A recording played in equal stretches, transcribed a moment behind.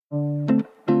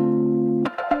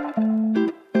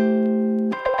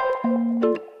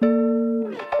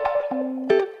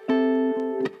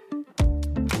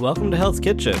Welcome to Hell's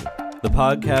Kitchen, the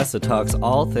podcast that talks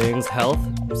all things health,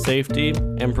 safety,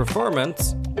 and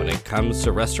performance when it comes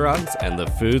to restaurants and the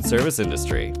food service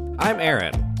industry. I'm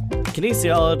Aaron,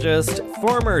 kinesiologist,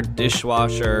 former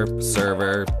dishwasher,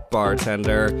 server,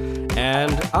 bartender,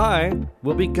 and I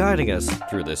will be guiding us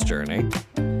through this journey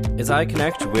as I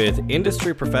connect with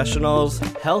industry professionals,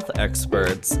 health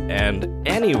experts, and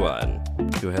anyone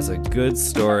who has a good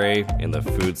story in the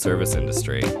food service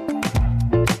industry.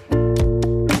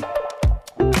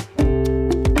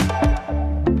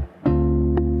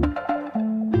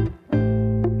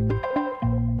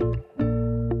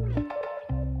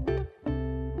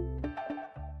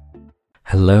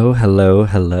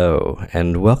 Hello,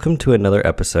 and welcome to another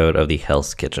episode of the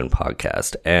Hell's Kitchen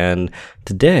podcast. And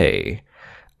today,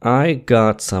 I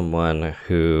got someone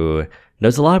who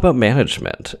knows a lot about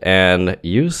management and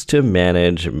used to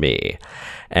manage me.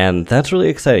 And that's really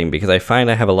exciting because I find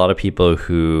I have a lot of people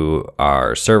who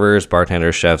are servers,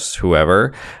 bartenders, chefs,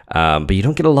 whoever, but you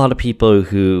don't get a lot of people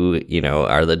who,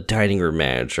 are the dining room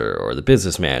manager or the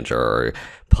business manager or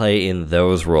play in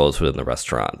those roles within the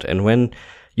restaurant. And when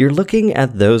you're looking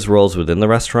at those roles within the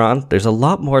restaurant, there's a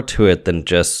lot more to it than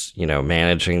just,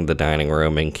 managing the dining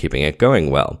room and keeping it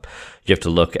going well. You have to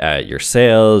look at your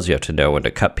sales, you have to know when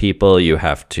to cut people, you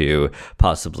have to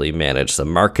possibly manage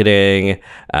some marketing,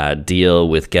 deal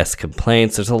with guest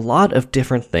complaints. There's a lot of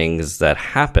different things that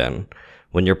happen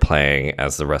when you're playing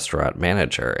as the restaurant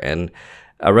manager. And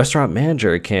a restaurant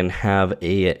manager can have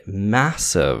a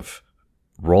massive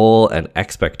role and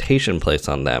expectation placed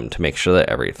on them to make sure that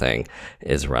everything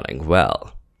is running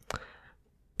well.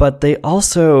 But they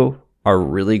also are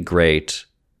really great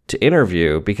to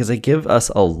interview because they give us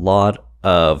a lot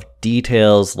of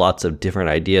details, lots of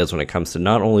different ideas when it comes to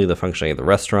not only the functioning of the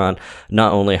restaurant,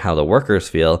 not only how the workers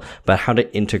feel, but how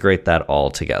to integrate that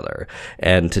all together.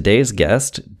 And today's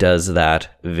guest does that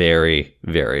very,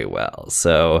 very well.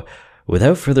 So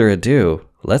without further ado,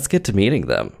 let's get to meeting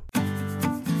them.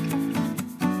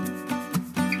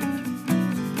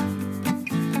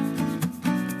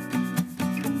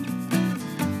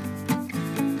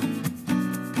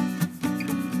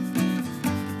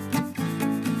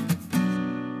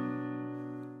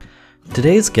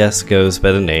 Today's guest goes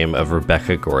by the name of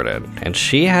Rebecca Gordon, and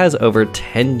she has over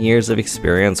 10 years of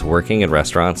experience working in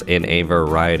restaurants in a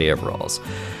variety of roles.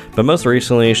 But most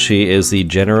recently, she is the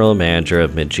general manager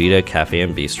of Majida Cafe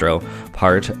and Bistro,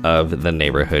 part of the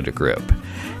Neighborhood Group.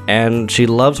 And she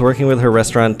loves working with her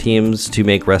restaurant teams to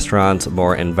make restaurants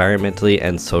more environmentally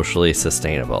and socially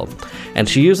sustainable. And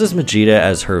she uses Majida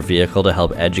as her vehicle to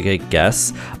help educate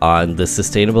guests on the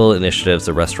sustainable initiatives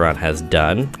the restaurant has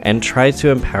done and tries to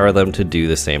empower them to do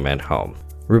the same at home.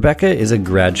 Rebecca is a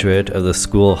graduate of the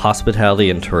School of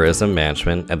Hospitality and Tourism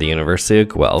Management at the University of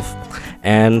Guelph,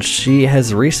 and she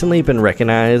has recently been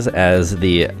recognized as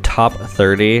the top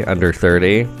 30 under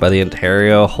 30 by the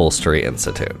Ontario Holstery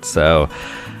Institute. So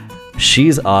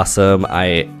she's awesome.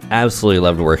 I absolutely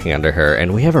loved working under her,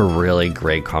 and we have a really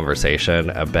great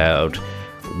conversation about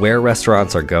where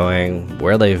restaurants are going,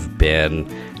 where they've been,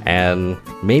 and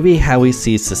maybe how we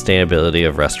see sustainability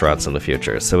of restaurants in the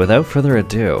future. So without further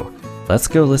ado, let's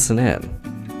go listen in.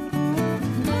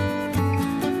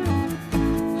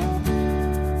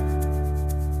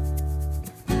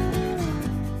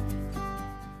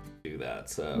 Do that,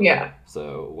 so yeah.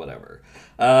 So whatever.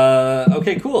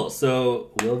 Okay, cool.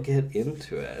 So we'll get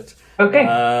into it. Okay.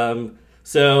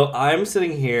 So I'm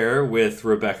sitting here with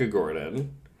Rebecca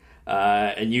Gordon,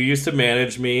 and you used to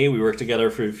manage me. We worked together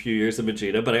for a few years at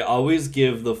Majida, but I always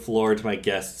give the floor to my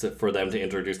guests for them to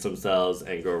introduce themselves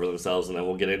and go over themselves, and then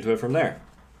we'll get into it from there.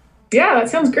 Yeah, that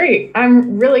sounds great.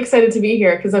 I'm really excited to be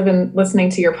here because I've been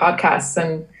listening to your podcasts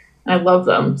and I love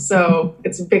them. So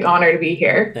it's a big honor to be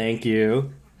here. Thank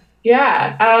you.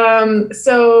 Yeah. I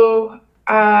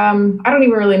don't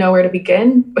even really know where to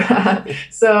begin.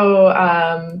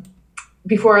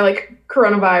 Before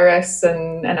coronavirus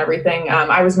and everything,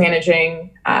 I was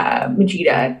managing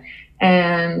Majida,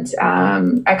 and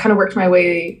I kind of worked my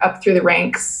way up through the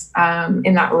ranks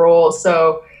in that role.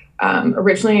 So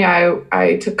originally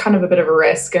I took kind of a bit of a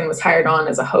risk and was hired on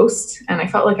as a host, and I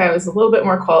felt like I was a little bit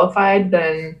more qualified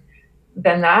than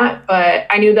that, but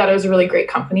I knew that it was a really great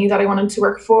company that I wanted to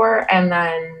work for. And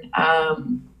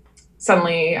then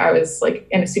suddenly I was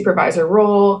in a supervisor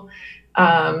role.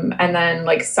 And then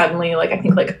suddenly, I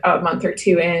think a month or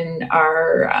two in,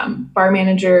 our bar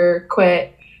manager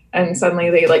quit, and suddenly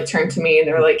they turned to me and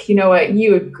they were like, you know what,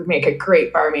 you would make a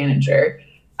great bar manager.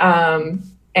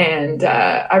 And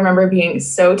I remember being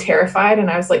so terrified, and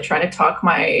I was like trying to talk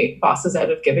my bosses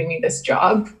out of giving me this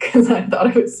job because I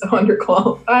thought I was so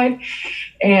underqualified.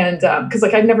 And because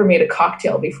like I'd never made a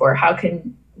cocktail before. How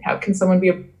can someone be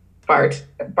a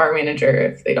bar manager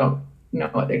if they don't know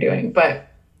what they're doing? But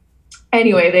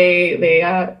anyway,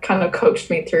 they kind of coached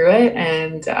me through it,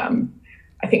 and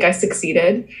I think I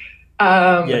succeeded.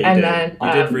 You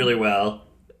did really well.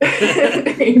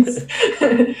 Thanks.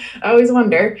 I always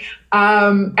wonder.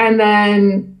 And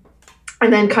then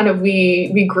kind of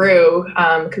we grew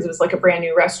because it was like a brand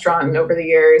new restaurant over the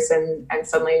years, and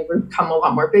suddenly we've become a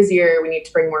lot more busier. We need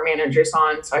to bring more managers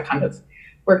on. So I kind of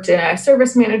worked in a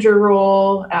service manager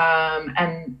role,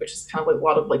 and which is kind of like a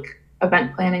lot of like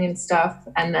event planning and stuff.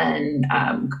 And then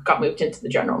got moved into the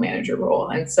general manager role.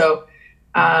 And so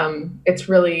it's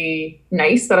really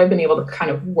nice that I've been able to kind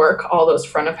of work all those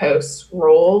front of house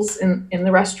roles in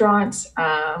the restaurant,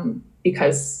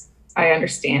 because I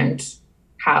understand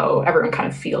how everyone kind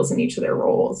of feels in each of their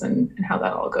roles and how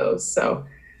that all goes. So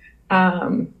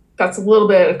that's a little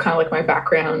bit of kind of like my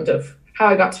background of how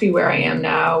I got to be where I am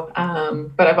now.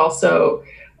 But I've also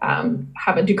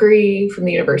have a degree from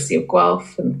the University of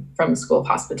Guelph from the School of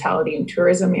Hospitality and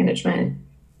Tourism Management.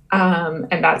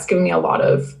 And that's given me a lot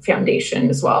of foundation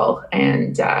as well.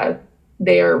 And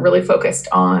they are really focused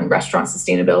on restaurant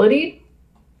sustainability.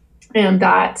 And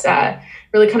that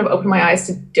really kind of opened my eyes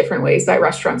to different ways that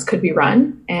restaurants could be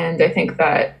run. And I think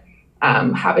that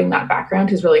having that background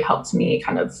has really helped me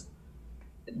kind of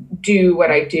do what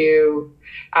I do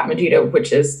at Majida,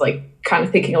 which is like kind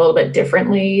of thinking a little bit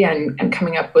differently and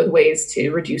coming up with ways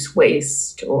to reduce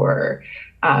waste or,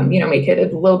 make it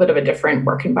a little bit of a different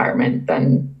work environment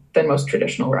than most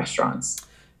traditional restaurants.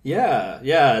 Yeah.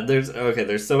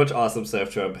 There's so much awesome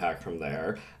stuff to unpack from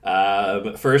there.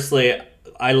 Firstly,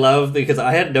 I love because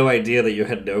I had no idea that you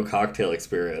had no cocktail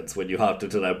experience when you hopped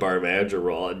into that bar manager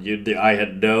role, and I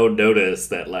had no notice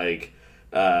that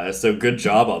so good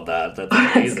job on that. That's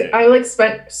amazing. I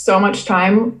spent so much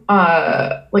time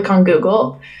on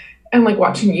Google and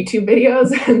watching YouTube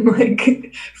videos and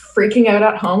freaking out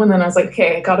at home, and then I was like,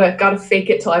 okay, I gotta fake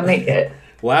it till I make it.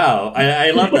 Wow,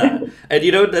 I love that.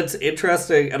 And that's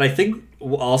interesting, and I think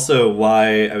also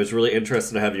why I was really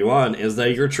interested to have you on is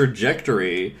that your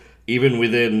trajectory, even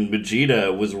within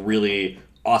Majida, was really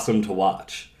awesome to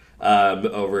watch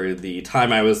over the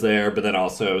time I was there, but then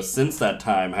also since that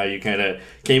time, how you kind of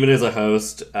came in as a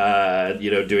host,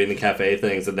 doing the cafe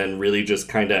things, and then really just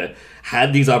kind of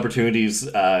had these opportunities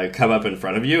come up in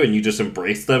front of you, and you just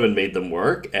embraced them and made them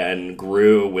work and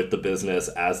grew with the business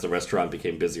as the restaurant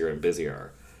became busier and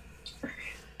busier.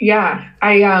 Yeah,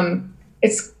 I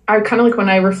kind of when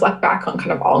I reflect back on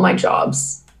kind of all my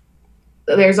jobs,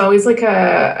 there's always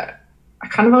I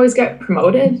kind of always get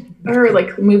promoted or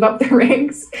move up the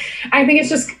ranks. I think it's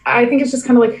just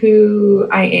kind of who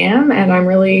I am, and I'm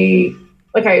really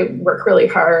I work really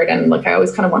hard, and I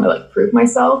always kind of want to prove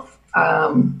myself.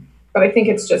 But I think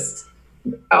it's just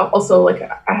also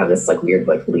I have this weird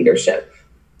leadership,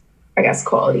 I guess,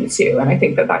 quality too, and I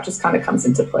think that just kind of comes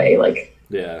into play.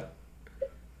 Yeah.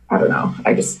 I don't know.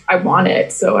 I want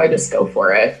it, so I just go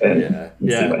for it and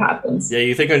see what happens. Yeah,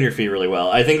 you think on your feet really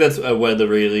well. I think that's one of the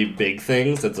really big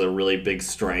things. That's a really big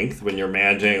strength when you're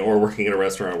managing or working in a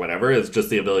restaurant or whatever, is just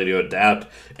the ability to adapt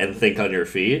and think on your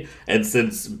feet. And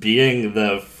since being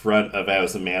the front of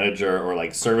house manager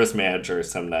or service manager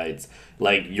some nights,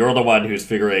 you're the one who's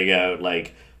figuring out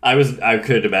I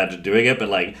could imagine doing it,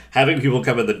 but having people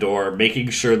come in the door, making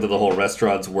sure that the whole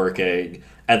restaurant's working,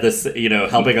 at this,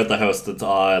 helping out the host that's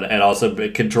on, and also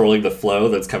controlling the flow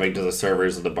that's coming to the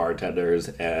servers and the bartenders,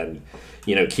 and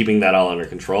keeping that all under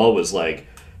control was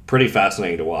pretty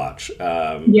fascinating to watch.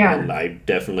 And I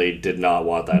definitely did not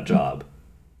want that job.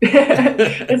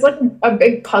 It's a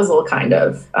big puzzle kind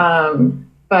of.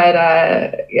 But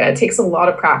it takes a lot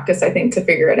of practice, I think, to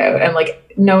figure it out. And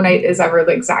no night is ever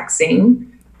the exact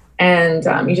same. And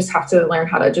you just have to learn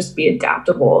how to just be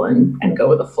adaptable and go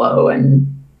with the flow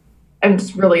and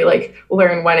just really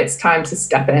learn when it's time to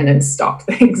step in and stop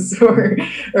things or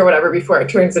whatever before it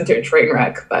turns into a train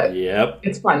wreck. But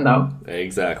It's fun though.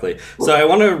 Exactly. So I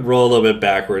want to roll a little bit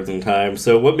backwards in time.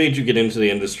 So what made you get into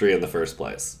the industry in the first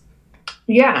place?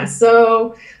 Yeah.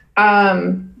 So, it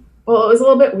was a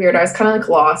little bit weird. I was kind of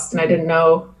lost, and I didn't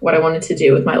know what I wanted to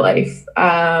do with my life.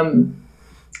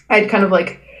 I'd kind of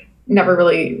never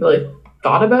really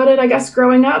thought about it, I guess,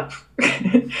 growing up.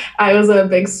 I was a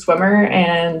big swimmer,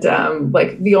 and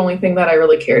the only thing that I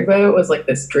really cared about was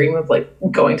this dream of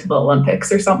going to the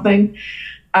Olympics or something.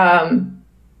 And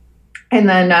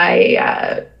then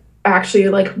I actually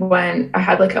when I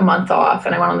had a month off,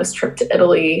 and I went on this trip to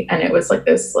Italy, and it was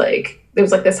this there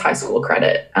was like this high school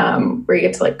credit where you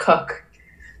get to like cook,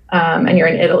 and you're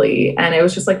in Italy, and it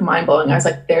was just like mind blowing. I was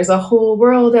like, there's a whole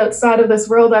world outside of this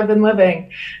world I've been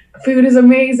living. Food is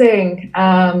amazing.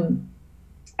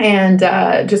 And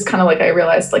just kind of like I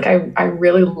realized like I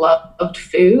really loved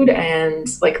food, and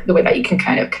like the way that you can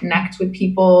kind of connect with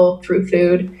people through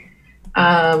food.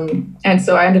 And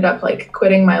so I ended up like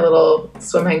quitting my little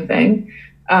swimming thing.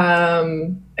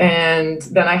 And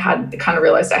then I had kind of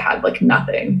realized I had like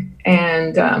nothing.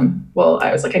 And well,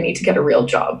 I was like, I need to get a real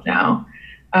job now.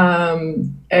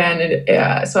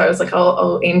 So I was like,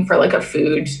 I'll aim for like a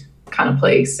food kind of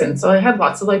place. And so I had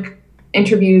lots of like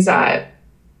interviews at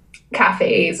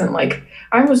cafes, and like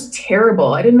I was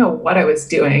terrible. I didn't know what I was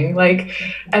doing.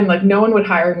 And no one would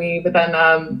hire me. But then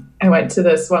I went to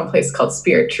this one place called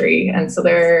Spirit Tree, and so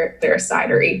they're a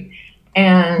cidery.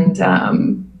 And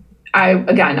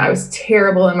I was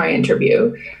terrible in my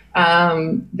interview.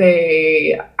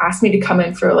 They asked me to come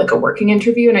in for like a working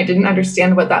interview, and I didn't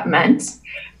understand what that meant.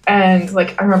 And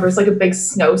like I remember it was like a big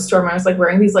snowstorm. I was like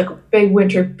wearing these like big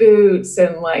winter boots,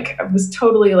 and like I was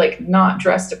totally like not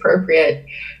dressed appropriate.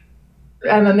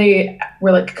 And then they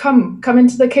were like, come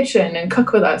into the kitchen and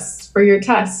cook with us for your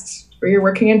test, for your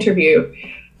working interview.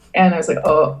 And I was like,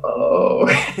 oh.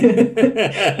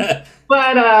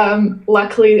 But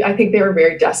luckily, I think they were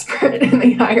very desperate and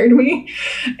they hired me.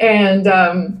 And,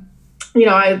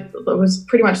 I was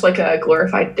pretty much like a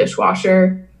glorified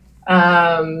dishwasher.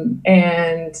 And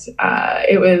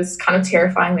it was kind of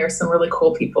terrifying. There were some really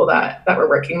cool people that were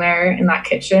working there in that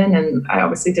kitchen. And I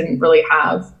obviously didn't really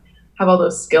have all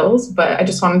those skills, but I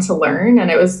just wanted to learn.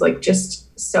 And it was like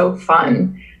just so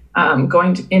fun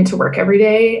going into work every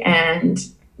day. And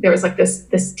there was like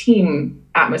this team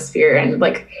atmosphere, and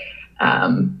like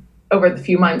over the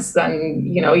few months, then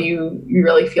you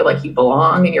really feel like you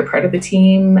belong and you're part of the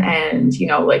team. And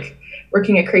like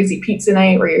working a crazy pizza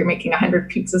night where you're making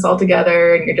 100 pizzas all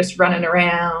together and you're just running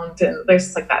around, and there's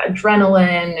just like that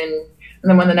adrenaline. And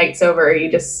then when the night's over,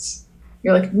 you're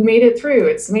like, we made it through.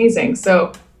 It's amazing.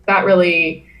 So that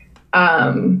really,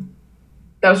 that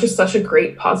was just such a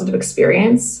great positive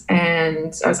experience.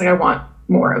 And I was like, I want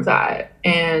more of that.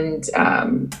 And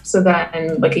so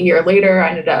then like a year later, I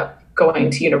ended up going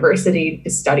to university to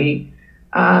study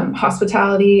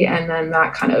hospitality. And then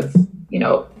that kind of,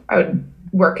 I would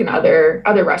work in other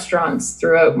restaurants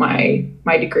throughout my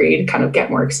degree to kind of get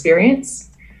more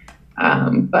experience.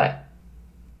 But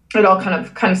it all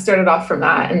kind of started off from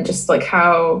that, and just like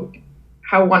how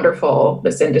wonderful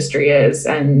this industry is,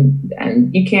 and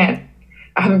I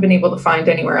haven't been able to find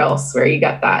anywhere else where you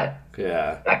get that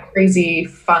crazy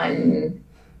fun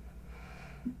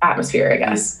atmosphere, I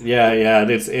guess. Yeah.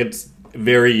 It's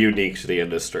very unique to the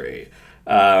industry.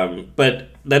 But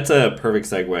that's a perfect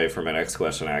segue for my next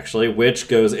question, actually, which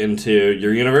goes into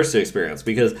your university experience,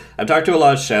 because I've talked to a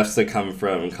lot of chefs that come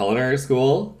from culinary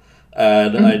school.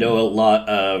 And I know a lot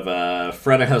of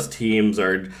front of house teams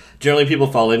are generally people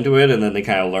fall into it and then they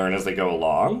kind of learn as they go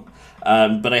along.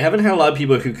 But I haven't had a lot of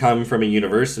people who come from a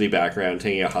university background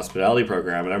taking a hospitality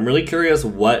program, and I'm really curious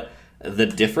what the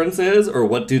difference is, or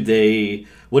what do they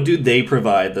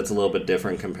provide that's a little bit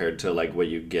different compared to like what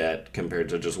you get compared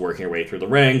to just working your way through the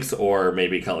ranks or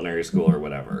maybe culinary school or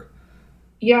whatever.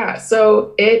 Yeah,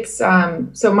 so it's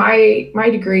so my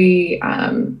degree.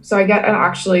 So I get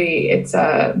it's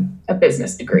a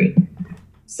business degree.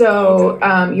 So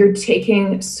you're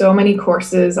taking so many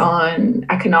courses on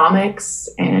economics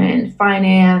and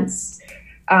finance,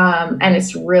 and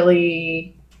it's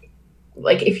really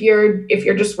like if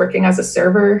you're just working as a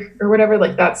server or whatever,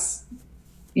 like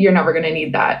you're never going to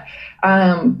need that.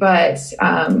 But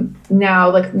now,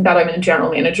 like that I'm in a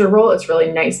general manager role, it's really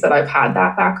nice that I've had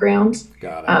that background.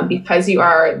 Got it. Because you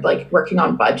are like working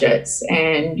on budgets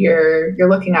and you're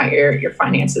looking at your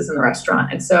finances in the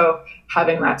restaurant. And so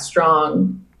having that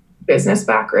strong business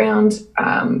background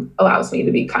allows me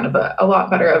to be kind of a lot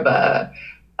better of a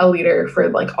leader for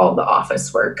like all the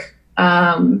office work.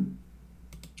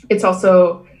 It's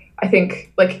also, I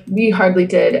think, like we hardly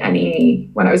did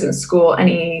when I was in school,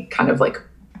 any kind of like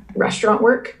restaurant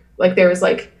work. Like there was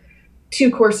like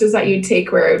 2 courses that you'd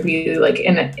take where it would be like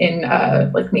in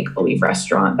a like make believe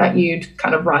restaurant that you'd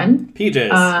kind of run.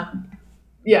 PJs.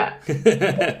 Yeah.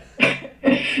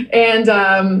 And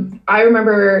I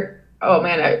remember, oh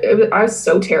man, I was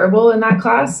so terrible in that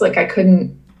class. Like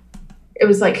it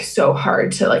was like so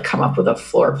hard to like come up with a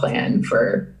floor plan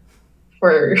for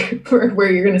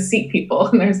where you're going to seat people,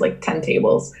 and there's like 10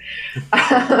 tables.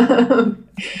 But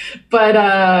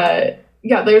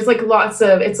yeah, there's like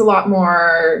it's a lot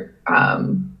more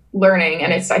learning,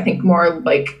 and it's, I think, more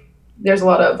like there's a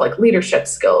lot of like leadership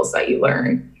skills that you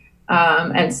learn.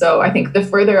 And so I think the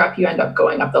further up you end up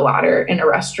going up the ladder in a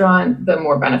restaurant, the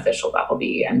more beneficial that will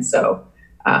be. And so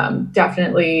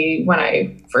definitely when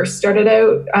I first started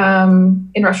out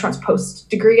in restaurants post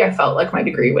degree, I felt like my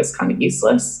degree was kind of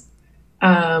useless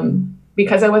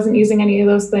because I wasn't using any of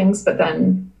those things. But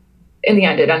then in the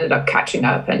end, it ended up catching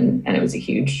up, and it was a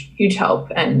huge, huge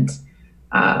help. And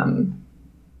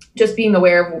just being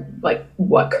aware of like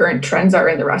what current trends are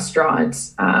in the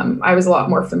restaurant, I was a lot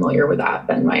more familiar with that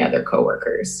than my other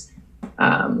coworkers.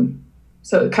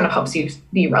 So it kind of helps you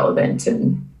be relevant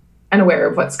and aware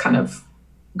of what's kind of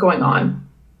going on.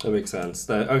 That makes sense.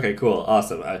 Okay, cool.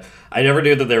 Awesome. I never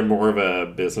knew that they're more of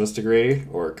a business degree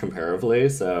or comparably,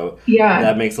 so yeah,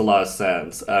 that makes a lot of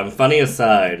sense. Funny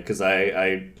aside, because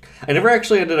I never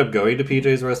actually ended up going to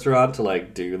PJ's restaurant to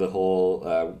like do the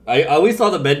whole. I always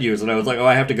saw the menus and I was like, oh,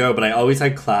 I have to go, but I always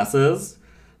had classes.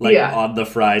 Like on the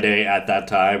Friday at that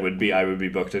time I would be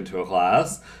booked into a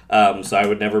class, so I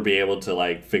would never be able to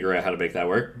like figure out how to make that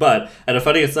work. But at a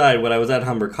funny aside, when I was at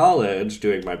Humber College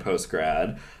doing my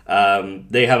post-grad,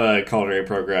 they have a culinary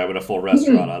program and a full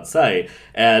restaurant on site,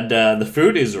 and the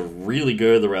food is really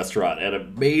good at the restaurant at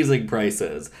amazing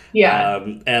prices.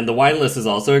 And the wine list is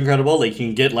also incredible. Like you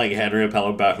can get like Henry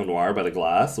Appel Bac Noir by the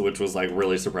glass, which was like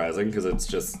really surprising because it's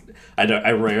just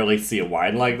I rarely see a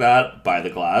wine like that by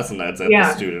the glass, and that's at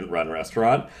the student-run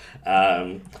restaurant.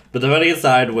 But the funny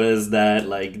side was that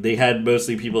like they had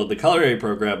mostly people in the culinary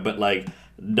program, but like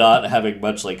not having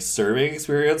much like serving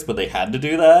experience, but they had to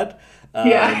do that.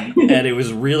 And it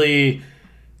was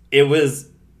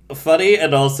funny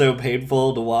and also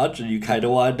painful to watch, and you kind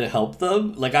of wanted to help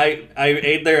them. Like I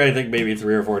ate there I think maybe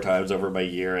 3 or 4 times over my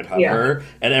year at Humber,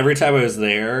 and every time I was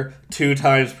there, 2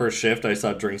 times per shift I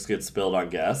saw drinks get spilled on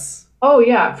guests. Oh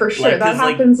yeah, for sure. Like, that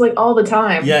happens like all the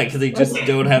time. Yeah, because they just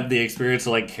don't have the experience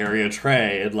to like carry a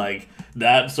tray, and like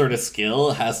that sort of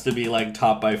skill has to be like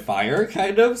taught by fire,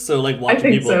 kind of. So like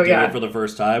watching people do it for the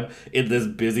first time in this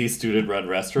busy student-run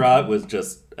restaurant was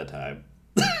just a time.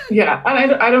 Yeah,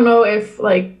 and I don't know if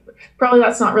like probably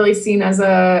that's not really seen as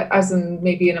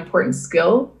maybe an important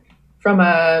skill from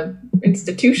a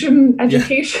institution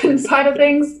education side of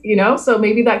things, you know. So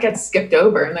maybe that gets skipped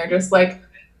over, and they're just like,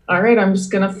 all right, I'm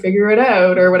just gonna figure it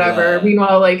out or whatever. Yeah.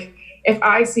 Meanwhile, like if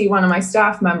I see one of my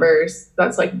staff members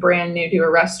that's like brand new to a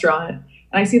restaurant and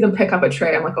I see them pick up a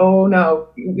tray, I'm like, oh no,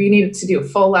 we need to do a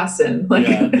full lesson. Like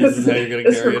this is how you're gonna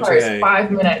carry a tray. This requires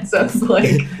 5 minutes of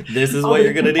like this is what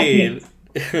you're gonna need.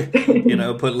 You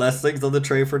know, put less things on the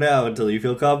tray for now until you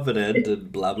feel confident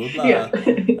and blah blah blah.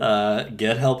 Yeah.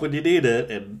 Get help when you need it,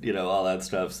 and you know all that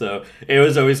stuff. So it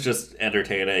was always just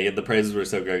entertaining, and the prices were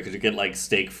so good because you get like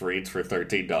steak frites for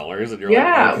 $13, and you're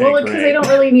like, okay, well, because they don't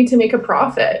really need to make a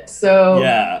profit,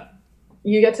 so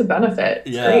you get to benefit.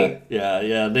 It's great.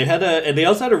 Yeah. They had and they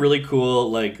also had a really cool,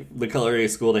 like, the culinary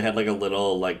school, they had, like, a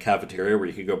little, like, cafeteria where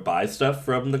you could go buy stuff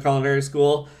from the culinary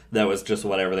school that was just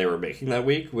whatever they were making that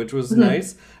week, which was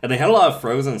nice. And they had a lot of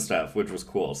frozen stuff, which was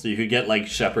cool. So you could get, like,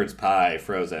 shepherd's pie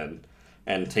frozen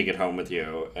and take it home with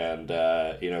you and,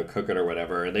 you know, cook it or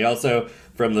whatever. And they also,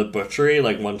 from the butchery,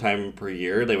 like, one time per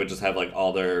year, they would just have, like,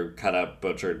 all their kind of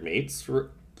butchered meats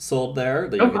sold there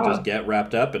that you could just get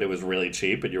wrapped up, and it was really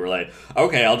cheap, and you were like,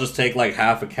 okay, I'll just take like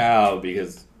half a cow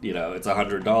because, you know, it's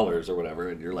 $100 or whatever,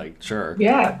 and you're like, sure,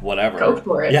 whatever, go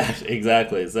for it. Yeah,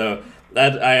 exactly. So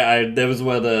that was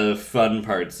one of the fun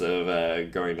parts of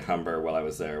going to Humber while I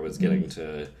was there, was getting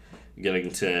to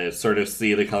sort of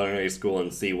see the culinary school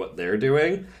and see what they're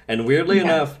doing. And weirdly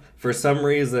enough, for some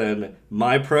reason,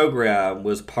 my program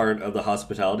was part of the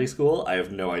hospitality school. I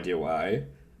have no idea why.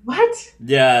 What?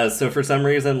 Yeah, so for some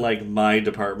reason, like, my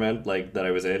department, like, that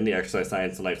I was in, the exercise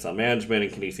science and lifestyle management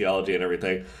and kinesiology and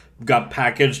everything, got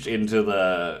packaged into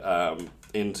the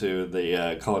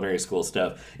culinary school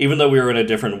stuff. Even though we were in a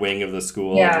different wing of the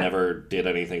school and never did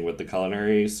anything with the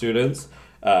culinary students,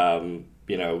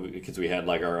 you know, because we had,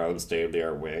 like, our own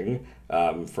state-of-the-art wing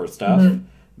for stuff,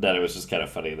 that it was just kind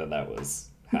of funny that was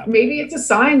happening. Maybe it's a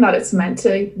sign that it's meant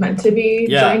to be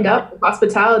joined up with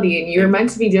hospitality, and you're meant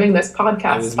to be doing this podcast.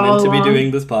 I was meant to be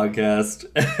doing this podcast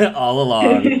all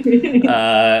along,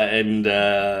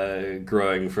 and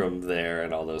growing from there,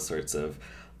 and all those sorts of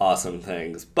awesome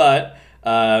things. But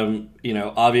you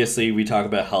know, obviously, we talk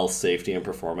about health, safety, and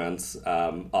performance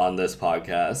on this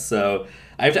podcast. So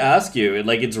I have to ask you,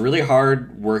 like, it's really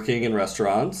hard working in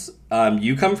restaurants.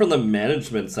 You come from the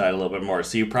management side a little bit more,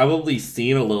 so you've probably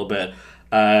seen a little bit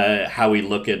how we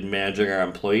look at managing our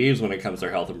employees when it comes to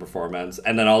their health and performance,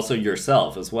 and then also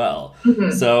yourself as well.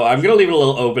 So I'm going to leave it a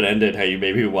little open-ended how you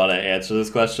maybe want to answer this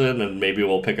question, and maybe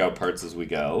we'll pick out parts as we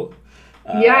go.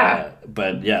 Yeah.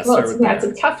 But yeah, Well, start with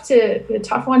it's there. a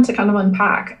tough one to kind of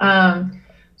unpack.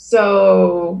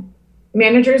 So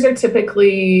managers are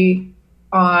typically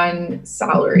on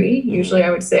salary, usually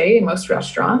I would say in most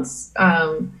restaurants.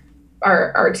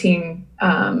 Our team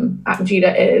at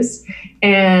Vegeta is,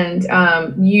 and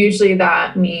usually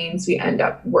that means we end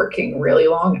up working really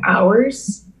long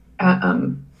hours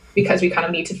because we kind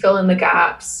of need to fill in the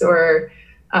gaps, or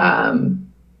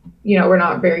we're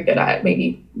not very good at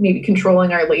maybe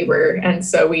controlling our labor, and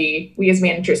so we as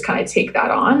managers kind of take that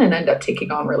on and end up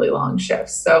taking on really long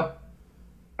shifts. So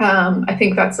I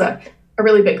think that's a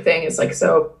really big thing. Is like,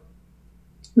 so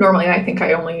normally I think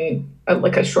I only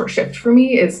like a short shift for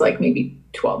me is like maybe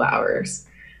 12 hours,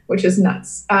 which is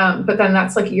nuts. But then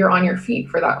that's like you're on your feet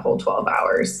for that whole 12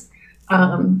 hours.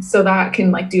 So that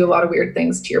can like do a lot of weird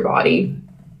things to your body.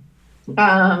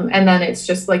 And then it's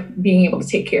just like being able to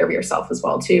take care of yourself as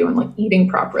well too, and like eating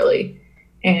properly,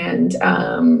 and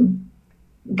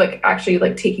like actually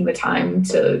like taking the time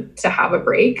to have a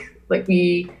break. Like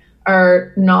we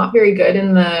are not very good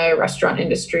in the restaurant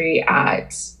industry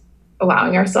at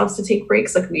allowing ourselves to take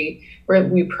breaks. Like we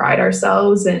pride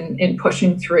ourselves in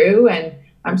pushing through, and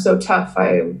I'm so tough.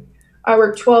 I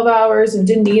worked 12 hours and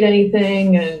didn't eat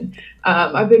anything, and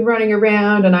I've been running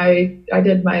around, and I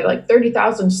did my like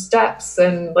 30,000 steps,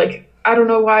 and like I don't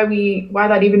know why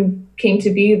that even came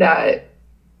to be, that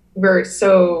we're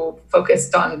so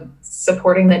focused on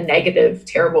supporting the negative,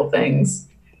 terrible things.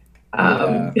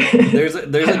 There's a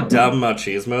dumb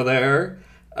machismo there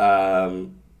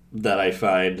that I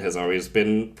find has always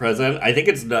been present. I think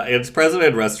it's present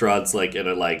in restaurants like in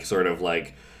a like sort of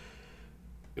like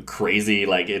crazy,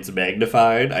 like it's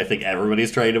magnified. I think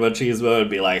everybody's trying to machismo and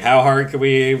be like, how hard can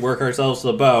we work ourselves to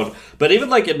the bone? But even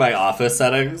like in my office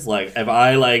settings, like if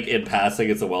I like in passing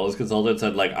as a wellness consultant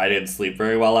said like I didn't sleep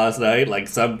very well last night, like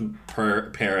some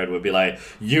parent would be like,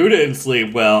 you didn't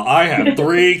sleep well, I have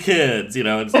 3 kids,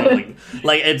 and stuff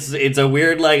like it's a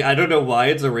weird, like I don't know why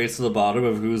it's a race to the bottom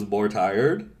of who's more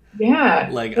tired. Yeah.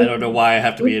 Like, I don't know why I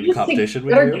have to be in competition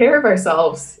with you. Better care of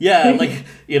ourselves. Yeah, like,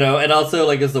 and also,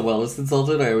 like, as the wellness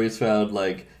consultant, I always found,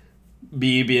 like,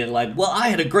 me being like, well, I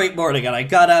had a great morning, and I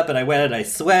got up, and I went and I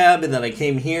swam, and then I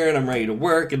came here, and I'm ready to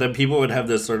work, and then people would have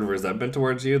this sort of resentment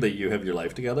towards you that you have your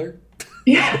life together.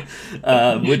 Yeah.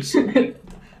 Which, A,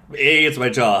 it's my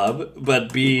job,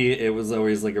 but B, it was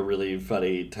always, like, a really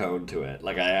funny tone to it.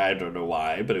 Like, I don't know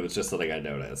why, but it was just something I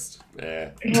noticed.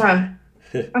 Yeah.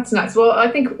 That's nuts. Well, I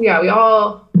think,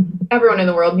 everyone in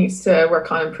the world needs to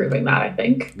work on improving that, I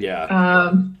think.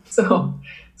 Yeah. So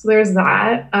there's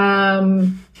that.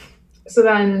 So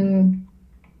then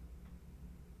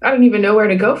I don't even know where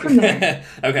to go from there.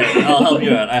 Okay, I'll help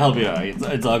you out.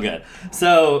 It's all good.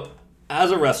 So,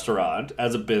 as a restaurant,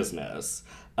 as a business,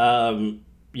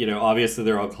 obviously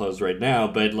they're all closed right now,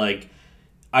 but like,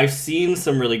 I've seen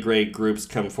some really great groups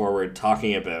come forward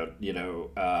talking about,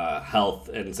 health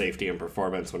and safety and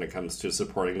performance when it comes to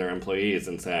supporting their employees,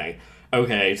 and saying,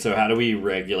 okay, so how do we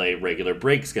regulate regular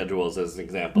break schedules as an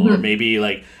example? Mm-hmm. Or maybe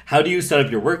like, how do you set up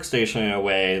your workstation in a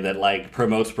way that like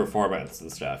promotes performance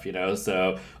and stuff,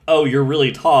 So, oh, you're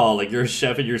really tall, like you're a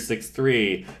chef and you're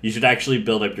 6'3", you should actually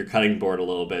build up your cutting board a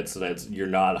little bit so that you're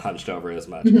not hunched over as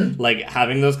much. Mm-hmm. Like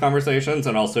having those conversations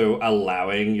and also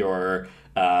allowing your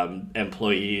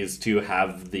employees to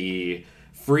have the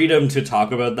freedom to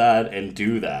talk about that and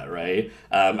do that, right?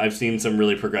 I've seen some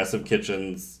really progressive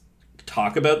kitchens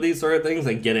talk about these sort of things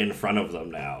and get in front of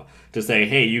them now to say,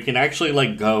 hey, you can actually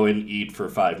like go and eat for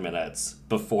 5 minutes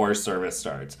before service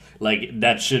starts. Like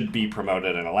that should be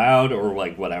promoted and allowed, or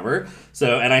like whatever.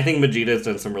 So, and I think Vegeta's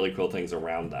done some really cool things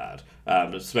around that,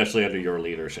 especially under your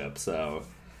leadership. So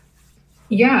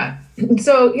yeah, that's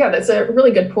a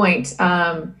really good point.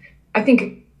 I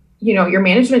think, your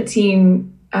management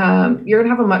team, you're going to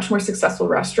have a much more successful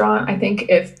restaurant, I think,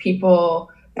 if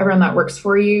everyone that works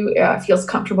for you feels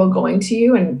comfortable going to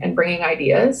you and bringing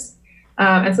ideas.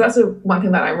 And so that's one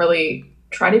thing that I really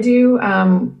try to do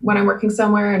when I'm working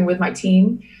somewhere and with my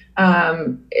team,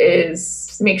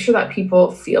 is make sure that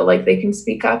people feel like they can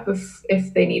speak up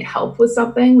if they need help with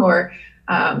something, or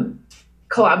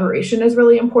collaboration is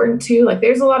really important too. Like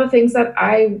there's a lot of things that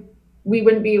we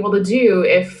wouldn't be able to do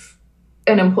if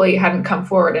an employee hadn't come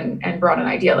forward and brought an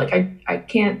idea. Like I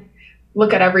can't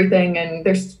look at everything, and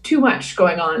there's too much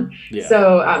going on. Yeah.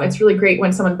 So it's really great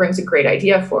when someone brings a great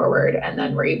idea forward and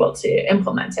then we're able to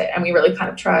implement it. And we really kind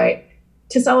of try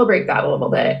to celebrate that a little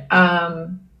bit.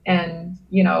 And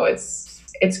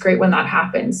it's great when that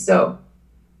happens. So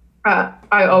I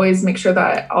always make sure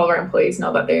that all of our employees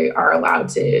know that they are allowed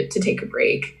to take a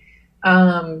break.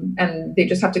 And they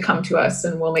just have to come to us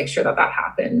and we'll make sure that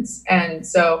happens. And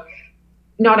so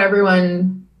not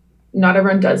everyone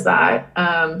does that.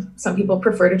 Some people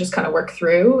prefer to just kind of work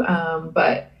through,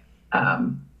 but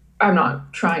I'm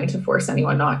not trying to force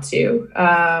anyone not to.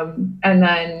 And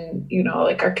then,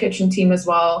 like our kitchen team as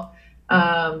well,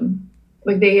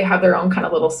 like they have their own kind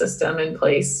of little system in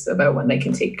place about when they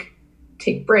can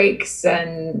take breaks,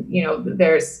 and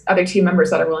there's other team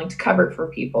members that are willing to cover for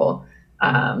people,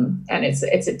 and it's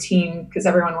a team because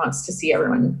everyone wants to see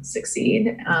everyone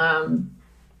succeed.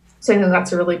 So I think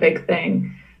that's a really big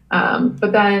thing.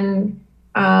 But then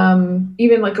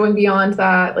even like going beyond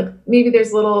that, like maybe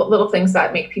there's little things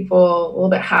that make people a little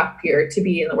bit happier to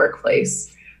be in the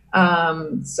workplace.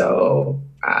 So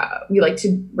we like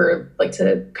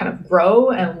to kind of grow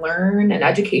and learn, and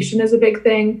education is a big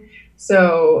thing.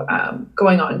 So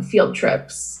going on field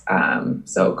trips,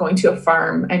 so going to a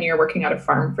farm and you're working at a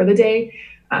farm for the day.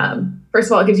 First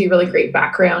of all, it gives you really great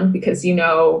background because a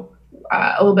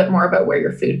little bit more about where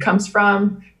your food comes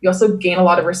from. You also gain a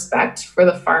lot of respect for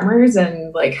the farmers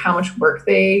and like how much work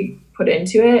they put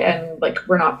into it, and like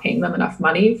we're not paying them enough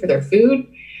money for their food.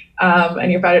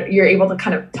 And you're able to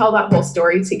kind of tell that whole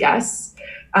story to guests.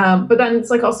 But then it's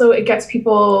like also it gets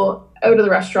people out of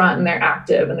the restaurant and they're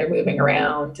active and they're moving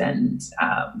around, and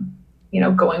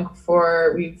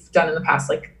we've done in the past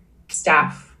like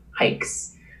staff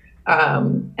hikes,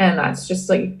 and that's just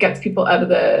like gets people out of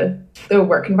the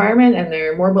work environment, and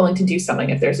they're more willing to do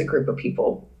something if there's a group of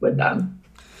people with them.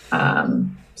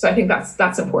 So I think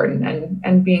that's important,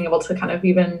 and being able to kind of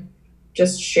even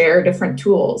just share different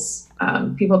tools.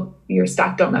 Your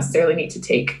staff don't necessarily need to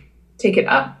take it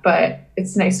up, but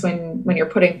it's nice when you're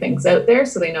putting things out there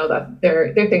so they know that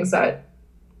they're things that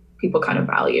people kind of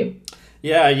value.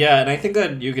 Yeah, and I think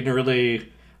that you can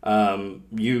really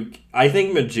I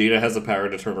think Majida has the power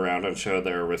to turn around and show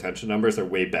their retention numbers are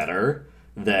way better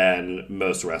than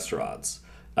most restaurants.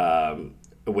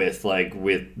 With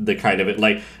the kind of it,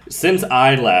 like, since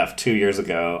I left 2 years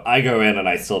ago, I go in and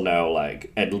I still know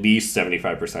like at least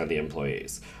 75% of the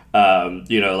employees.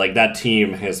 Like that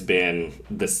team has been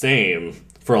the same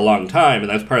for a long time, and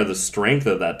that's part of the strength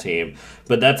of that team.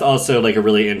 But that's also like a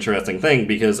really interesting thing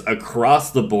because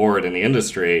across the board in the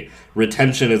industry,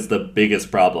 retention is the biggest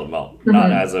problem. Well,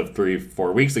 not as of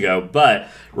 3-4 weeks ago, but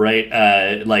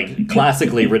right, like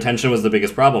classically, retention was the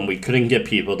biggest problem. We couldn't get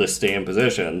people to stay in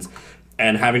positions,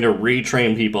 and having to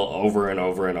retrain people over and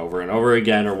over and over and over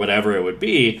again, or whatever it would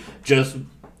be, just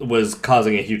was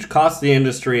causing a huge cost to the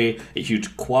industry, a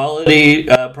huge quality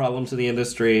problem to the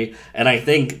industry. And I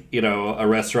think, a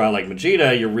restaurant like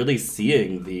Majida, you're really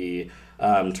seeing the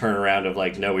turnaround of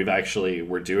like, no,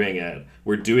 we're doing it.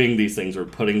 We're doing these things. We're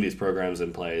putting these programs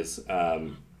in place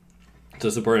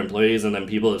to support employees, and then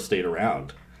people have stayed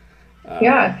around.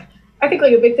 Yeah. I think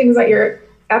like a big thing is that you're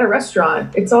at a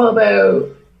restaurant. It's all about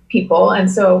people. And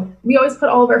so we always put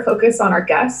all of our focus on our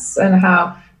guests and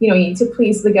how, you need to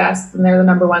please the guests, and they're the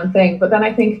number one thing. But then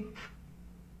I think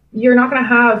you're not going to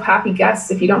have happy guests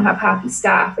if you don't have happy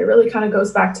staff. It really kind of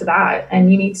goes back to that.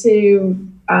 And you need to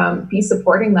be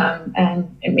supporting them and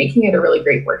making it a really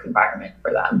great work environment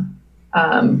for them,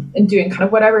 and doing kind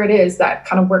of whatever it is that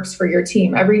kind of works for your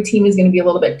team. Every team is going to be a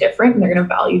little bit different, and they're going to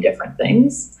value different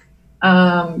things.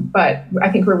 But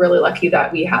I think we're really lucky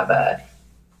that we have a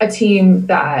team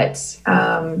that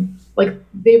like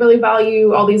they really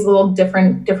value all these little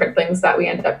different things that we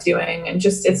end up doing, and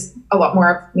just it's a lot more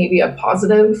of maybe a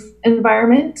positive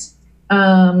environment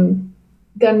than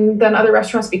other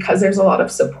restaurants because there's a lot of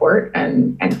support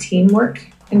and teamwork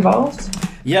involved.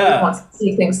 Yeah, wants to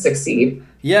see things succeed.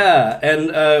 Yeah,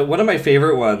 and one of my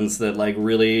favorite ones that like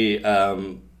really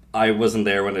I wasn't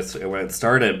there when it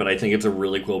started, but I think it's a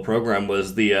really cool program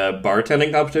was the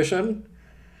bartending competition.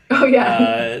 Oh,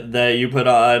 yeah. That you put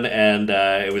on, and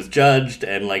it was judged,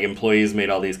 and like employees made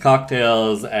all these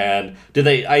cocktails, and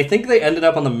I think they ended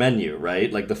up on the menu, right?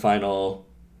 Like the final.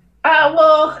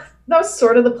 Well, that was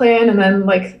sort of the plan, and then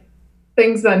like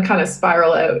things then kind of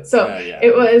spiral out. So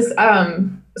It was,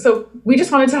 so we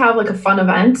just wanted to have like a fun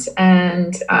event,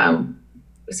 and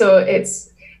so it's,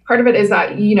 part of it is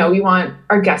that, we want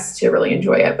our guests to really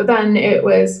enjoy it. But then it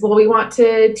was, we want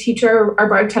to teach our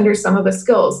bartenders some of the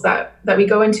skills that we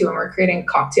go into when we're creating a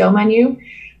cocktail menu.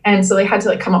 And so they had to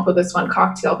like come up with this one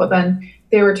cocktail, but then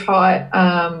they were taught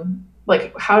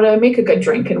like how to make a good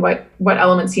drink and what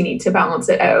elements you need to balance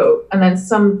it out. And then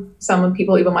some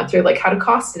people even went through like how to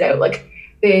cost it out. Like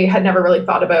they had never really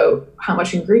thought about how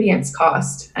much ingredients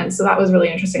cost. And so that was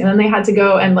really interesting. And then they had to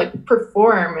go and like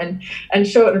perform and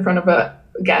show it in front of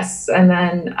guests, and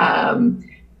then and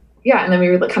then we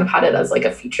really kind of had it as like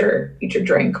a feature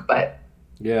drink. But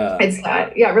it's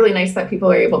really nice that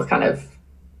people are able to kind of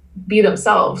be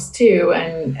themselves too,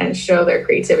 and show their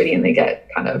creativity, and they get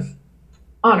kind of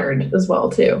honored as well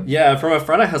too. Yeah, from a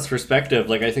front of house perspective,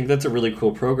 like I think that's a really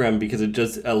cool program because it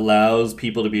just allows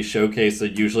people to be showcased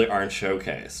that usually aren't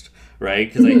showcased, right?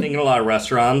 Because I think in a lot of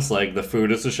restaurants, like the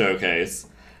food is a showcase.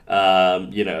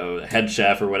 Head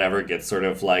chef or whatever gets sort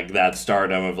of like that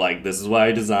stardom of like, this is what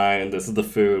I designed, this is the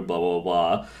food, blah, blah,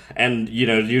 blah. And,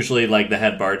 usually like the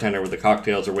head bartender with the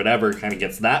cocktails or whatever kind of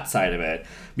gets that side of it.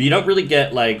 But you don't really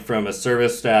get like from a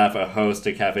service staff, a host,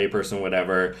 a cafe person,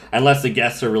 whatever, unless the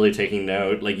guests are really taking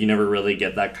note, like you never really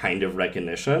get that kind of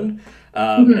recognition.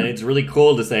 And it's really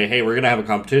cool to say, hey, we're going to have a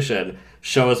competition.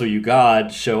 Show us what you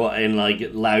got, and like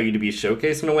allow you to be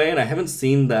showcased in a way. And I haven't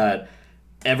seen that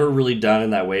ever really done in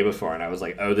that way before, and I was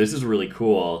like, oh, this is really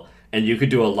cool. And you could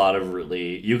do a lot of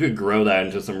you could grow that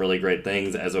into some really great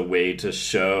things as a way to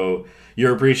show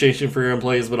your appreciation for your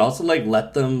employees, but also like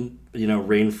let them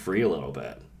reign free a little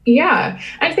bit. Yeah,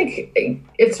 I think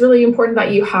it's really important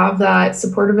that you have that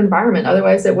supportive environment,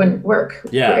 otherwise it wouldn't work.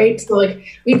 Yeah, right. So like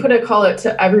we put a call out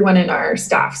to everyone in our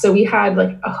staff, so we had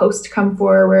like a host come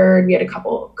forward, we had a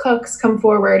couple cooks come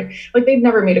forward, like they'd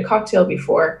never made a cocktail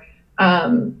before.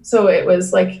 So it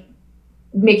was like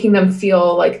making them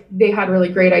feel like they had a really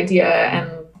great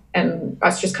idea, and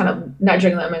us just kind of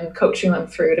nudging them and coaching them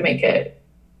through to make it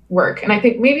work. And I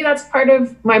think maybe that's part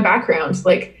of my background.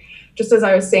 Like, just as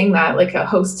I was saying that, like a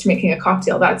host making a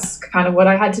cocktail, that's kind of what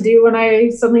I had to do when I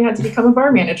suddenly had to become a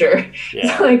bar manager.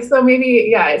 Yeah. So maybe,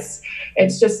 yeah,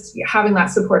 it's just having that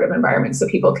supportive environment so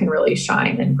people can really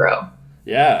shine and grow.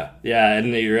 Yeah,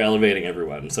 and you're elevating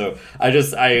everyone. So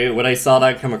when I saw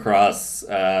that come across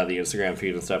the Instagram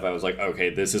feed and stuff, I was like,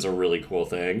 okay, this is a really cool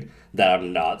thing that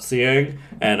I'm not seeing,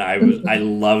 and I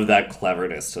love that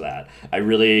cleverness to that.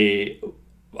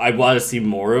 I want to see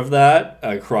more of that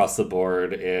across the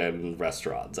board in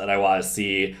restaurants. And I want to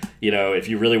see, if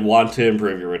you really want to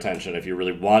improve your retention, if you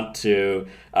really want to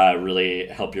really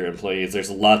help your employees,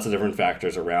 there's lots of different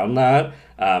factors around that.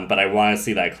 But I want to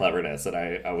see that cleverness. And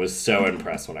I was so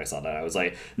impressed when I saw that. I was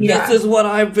like, this is what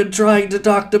I've been trying to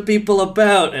talk to people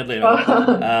about. And,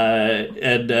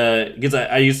 because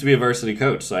I used to be a varsity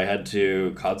coach, so I had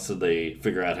to constantly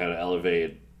figure out how to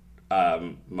elevate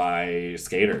my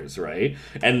skaters, right?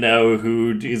 And know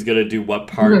who is going to do what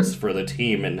parts for the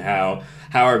team, and how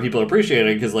are people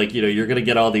appreciated, because you're going to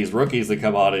get all these rookies that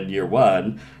come on in year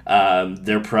one.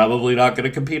 They're probably not going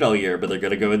to compete all year, but they're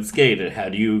going to go and skate. And how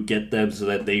do you get them so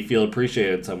that they feel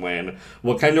appreciated in some way? And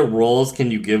what kind of roles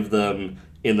can you give them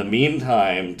in the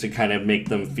meantime to kind of make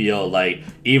them feel like,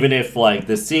 even if like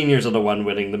the seniors are the one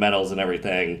winning the medals and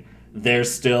everything, they're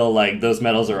still like, those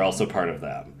medals are also part of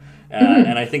them.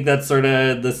 And I think that's sort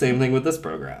of the same thing with this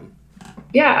program.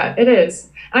 Yeah, it is.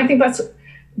 And I think that's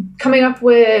coming up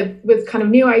with kind of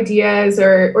new ideas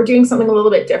or doing something a little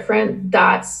bit different.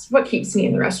 That's what keeps me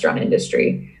in the restaurant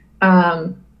industry.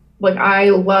 I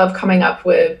love coming up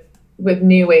with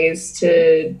new ways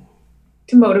to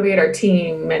motivate our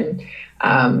team. And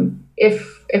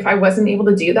if I wasn't able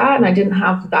to do that and I didn't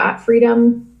have that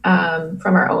freedom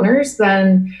from our owners,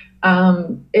 then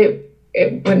it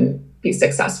wouldn't be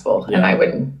successful. Yeah. And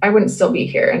I wouldn't still be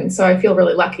here. And so I feel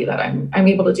really lucky that I'm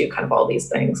able to do kind of all these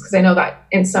things, because I know that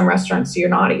in some restaurants you're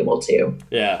not able to.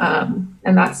 Yeah.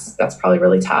 And that's probably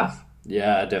really tough.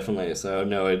 Yeah, definitely. So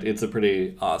no, it's a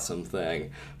pretty awesome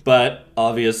thing. But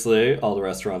obviously all the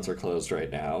restaurants are closed right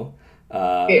now.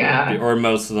 Or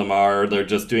most of them are. They're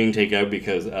just doing takeout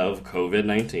because of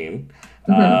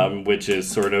COVID-19. Which is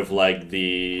sort of like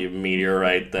the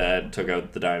meteorite that took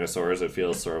out the dinosaurs. It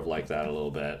feels sort of like that a little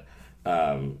bit.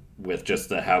 With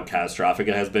just how catastrophic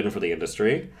it has been for the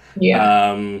industry.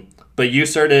 Yeah. But you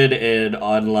started an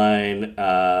online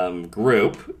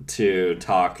group to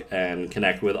talk and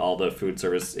connect with all the food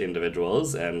service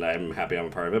individuals, and I'm happy I'm a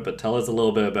part of it. But tell us a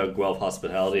little bit about Guelph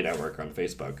Hospitality Network on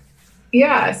Facebook.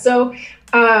 Yeah, so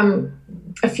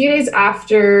a few days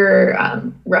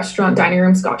after restaurant dining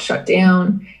rooms got shut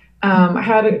down, I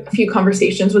had a few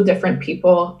conversations with different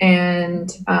people,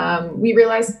 and we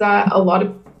realized that a lot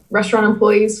of restaurant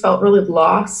employees felt really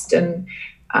lost, and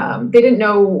they didn't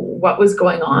know what was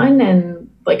going on, and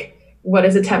like, what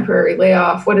is a temporary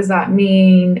layoff? What does that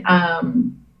mean?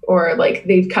 Or like,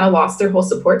 they've kind of lost their whole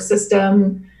support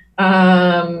system.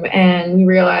 And we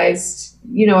realized,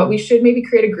 you know what, we should maybe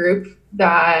create a group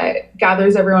that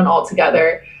gathers everyone all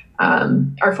together.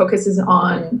 Our focus is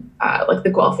on like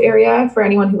the Guelph area for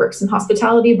anyone who works in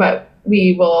hospitality, but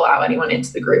we will allow anyone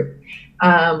into the group.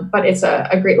 But it's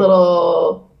a great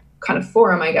little kind of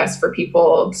forum, I guess, for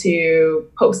people to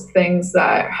post things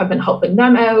that have been helping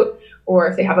them out, or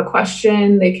if they have a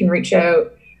question, they can reach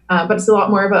out. But it's a lot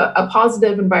more of a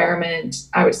positive environment,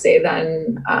 I would say,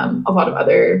 than a lot of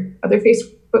other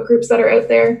Facebook groups that are out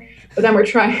there. But then we're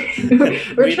trying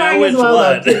we trying as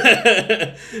well.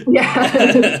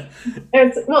 Yeah.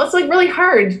 It's like really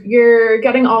hard. You're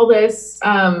getting all this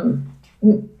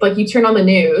like you turn on the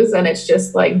news and it's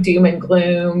just like doom and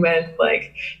gloom and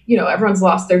like, everyone's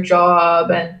lost their job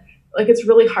and like it's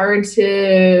really hard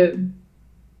to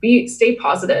stay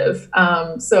positive.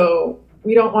 So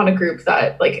we don't want a group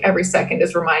that like every second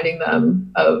is reminding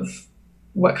them of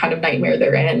what kind of nightmare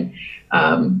they're in.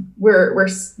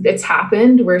 It's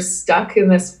happened. We're stuck in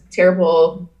this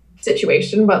terrible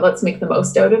situation, but let's make the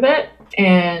most out of it.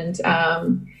 And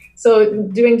so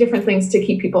doing different things to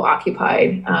keep people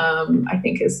occupied, I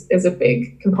think is a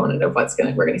big component of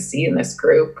we're going to see in this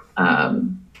group.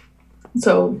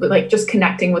 So like just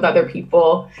connecting with other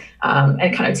people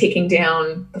and kind of taking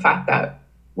down the fact that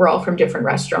we're all from different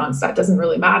restaurants. That doesn't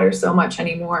really matter so much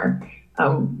anymore.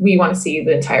 We want to see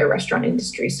the entire restaurant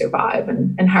industry survive.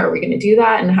 And how are we going to do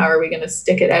that? And how are we going to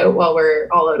stick it out while we're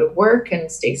all out of work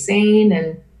and stay sane?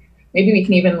 And maybe we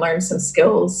can even learn some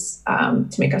skills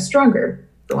to make us stronger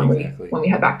for when we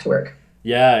head back to work.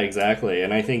 Yeah, exactly.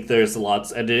 And I think there's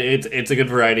lots, and it's a good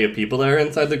variety of people that are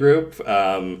inside the group.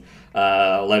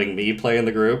 Letting me play in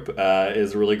the group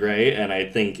is really great, and I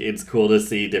think it's cool to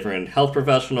see different health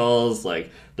professionals. Like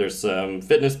there's some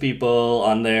fitness people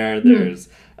on there. There's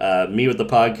me with the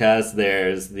podcast.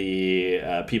 There's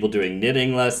the people doing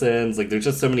knitting lessons. Like there's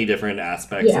just so many different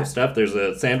aspects of stuff. There's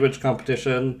a sandwich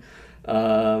competition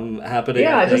happening.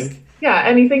 I think.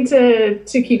 Anything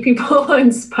to keep people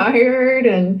inspired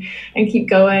and keep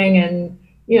going. And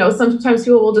sometimes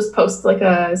people will just post like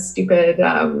a stupid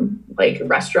like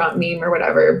restaurant meme or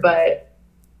whatever, but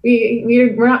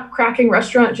we're not cracking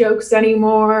restaurant jokes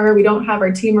anymore. We don't have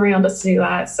our team around us to do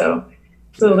that. So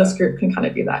this group can kind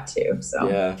of do that too.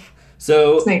 So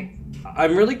nice.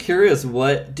 I'm really curious,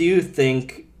 what do you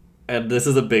think, and this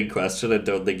is a big question, I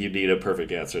don't think you need a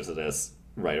perfect answer to this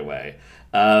right away,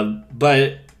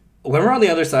 but when we're on the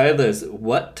other side of this,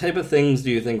 what type of things do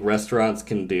you think restaurants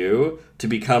can do to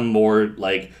become more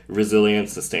like resilient,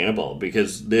 sustainable?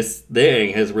 Because this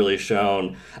thing has really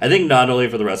shown, I think not only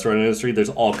for the restaurant industry, there's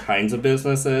all kinds of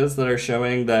businesses that are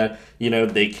showing that,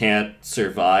 they can't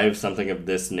survive something of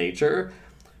this nature.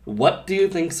 What do you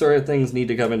think sort of things need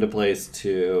to come into place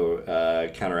to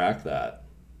counteract that?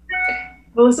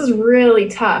 Well, this is really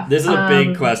tough. This is a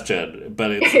big question, but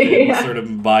it's sort of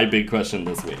my big question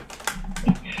this week.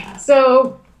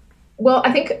 So, well,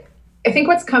 I think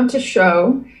what's come to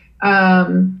show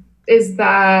is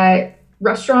that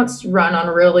restaurants run on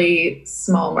really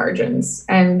small margins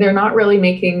and they're not really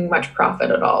making much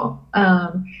profit at all.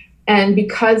 And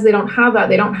because they don't have that,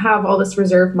 they don't have all this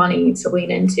reserve money to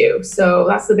lean into. So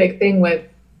that's the big thing with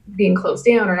being closed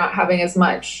down or not having as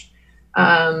much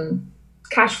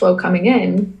cash flow coming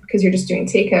in because you're just doing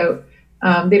takeout.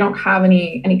 They don't have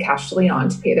any cash to lean on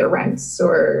to pay their rents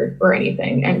or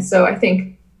anything. And so I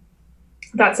think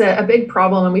that's a big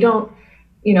problem. And we don't,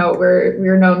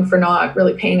 we're known for not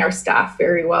really paying our staff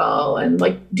very well and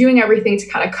like doing everything to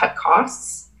kind of cut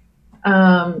costs.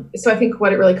 So I think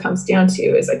what it really comes down to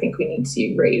is I think we need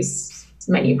to raise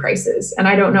menu prices. And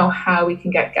I don't know how we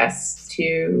can get guests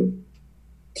to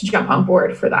jump on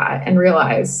board for that and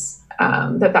realize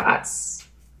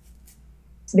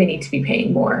they need to be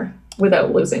paying more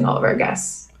without losing all of our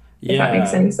guests. If that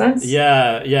makes any sense.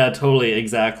 Yeah, totally,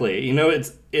 exactly.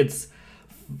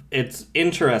 It's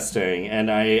interesting, and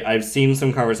I've seen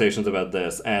some conversations about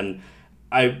this, and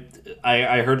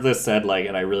I heard this said, like,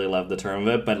 and I really love the term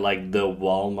of it, but like the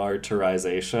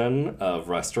Walmarterization of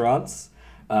restaurants,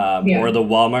 or the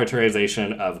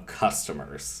Walmarterization of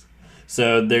customers.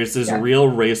 So there's this real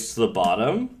race to the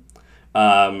bottom.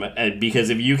 And because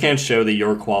if you can't show that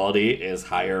your quality is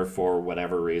higher for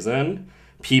whatever reason,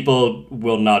 people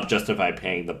will not justify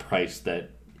paying the price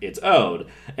that it's owed.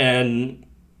 And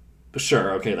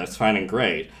sure, okay, that's fine and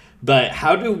great. But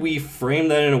how do we frame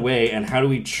that in a way, and how do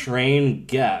we train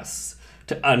guests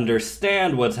to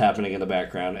understand what's happening in the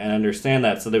background and understand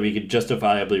that so that we could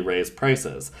justifiably raise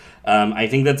prices? I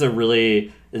think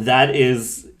that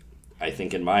is, I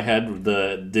think in my head,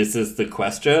 this is the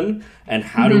question, and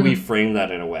how do we frame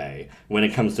that in a way when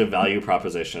it comes to value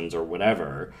propositions or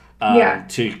whatever,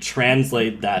 to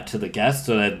translate that to the guests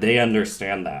so that they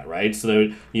understand that, right? So,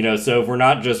 so if we're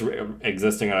not just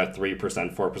existing on a 3%,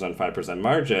 4%, 5%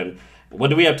 margin,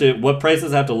 what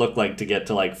prices have to look like to get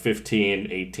to like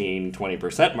 15, 18,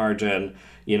 20% margin,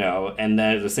 and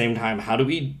then at the same time, how do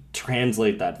we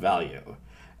translate that value?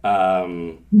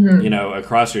 you know,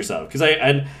 across yourself.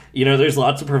 Because you know, there's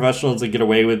lots of professionals that get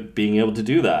away with being able to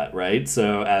do that, right?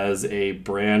 So as a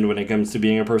brand, when it comes to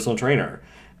being a personal trainer,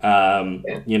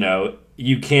 you know,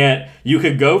 you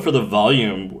could go for the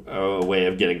volume way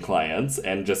of getting clients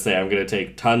and just say, I'm going to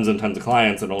take tons and tons of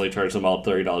clients and only charge them all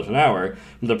 $30 an hour.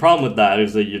 But the problem with that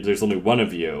is that there's only one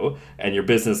of you, and your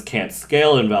business can't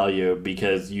scale in value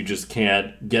because you just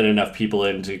can't get enough people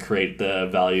in to create the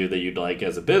value that you'd like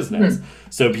as a business.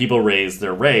 So people raise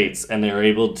their rates, and they're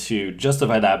able to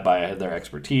justify that by their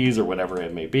expertise or whatever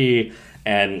it may be,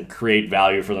 and create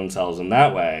value for themselves in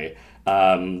that way,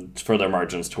 for their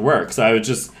margins to work. So I would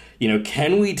just, you know,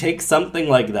 can we take something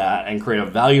like that and create a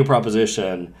value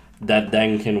proposition that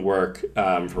then can work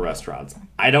for restaurants?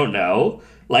 I don't know.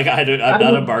 Like, I'm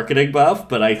not a marketing buff,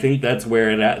 but I think that's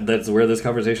where this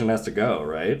conversation has to go,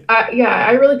 right? Yeah,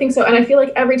 I really think so. And I feel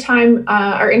like every time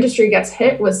our industry gets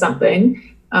hit with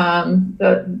something,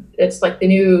 it's like the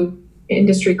new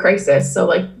industry crisis. So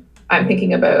like, I'm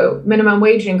thinking about minimum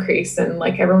wage increase, and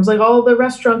like everyone's like, all the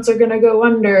restaurants are going to go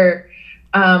under.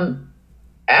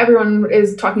 Everyone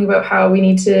is talking about how we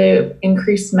need to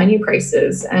increase menu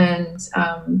prices, and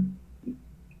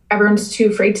everyone's too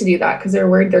afraid to do that because they're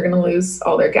worried they're going to lose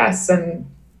all their guests, and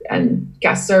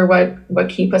guests are what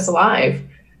keep us alive.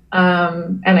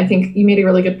 And I think you made a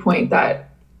really good point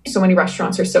that so many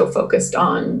restaurants are so focused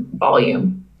on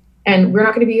volume, and we're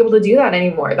not going to be able to do that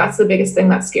anymore. That's the biggest thing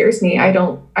that scares me. I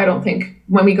don't think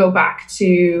when we go back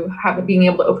to being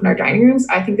able to open our dining rooms,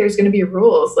 I think there's going to be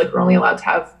rules. Like, we're only allowed to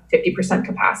have 50%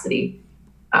 capacity.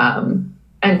 And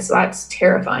so that's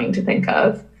terrifying to think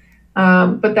of.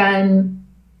 But then,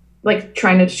 like,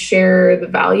 trying to share the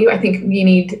value, I think we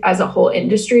need, as a whole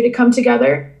industry, to come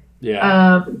together.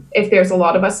 Yeah. If there's a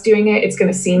lot of us doing it, it's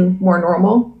going to seem more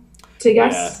normal to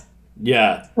guests.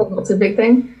 Yeah. That's a big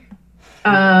thing.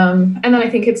 And then I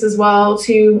think it's as well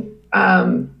to,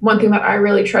 one thing that I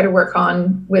really try to work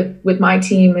on with my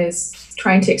team is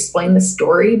trying to explain the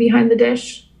story behind the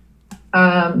dish.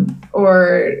 And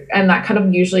that kind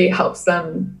of usually helps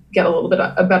them get a little bit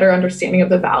a better understanding of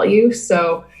the value.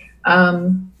 So,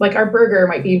 like, our burger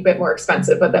might be a bit more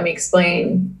expensive, but then we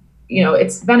explain, you know,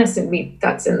 it's venison meat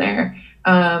that's in there.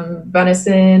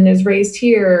 Venison is raised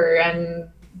here, and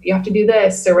you have to do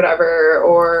this or whatever,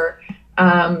 or,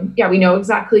 we know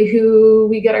exactly who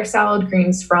we get our salad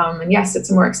greens from. And yes, it's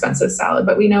a more expensive salad,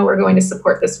 but we know we're going to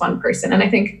support this one person. And I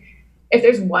think if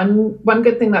there's one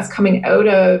good thing that's coming out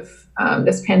of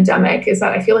this pandemic, is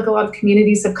that I feel like a lot of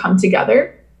communities have come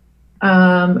together,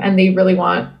 and they really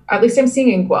want, at least I'm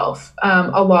seeing in Guelph,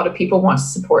 a lot of people want to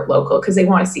support local because they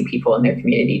want to see people in their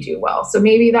community do well. So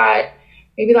maybe that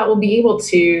will be able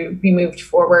to be moved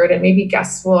forward, and maybe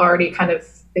guests will already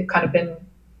they've been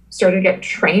started to get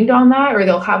trained on that, or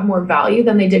they'll have more value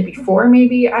than they did before.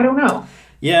 Maybe, I don't know.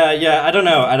 Yeah, I don't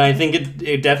know. And I think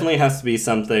it definitely has to be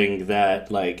something that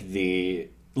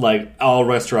all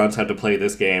restaurants have to play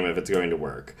this game if it's going to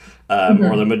work,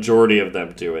 or the majority of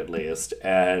them do, at least.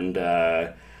 And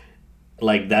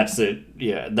that's it.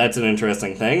 Yeah, that's an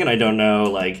interesting thing. And I don't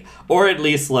know, or at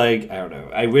least I don't know.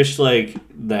 I wish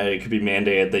that it could be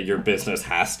mandated that your business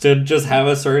has to just have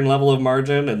a certain level of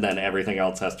margin, and then everything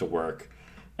else has to work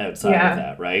outside of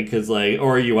that, right? Because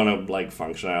or you want to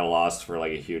function at a loss for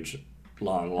a huge,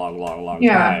 long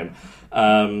time.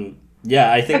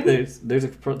 I think there's a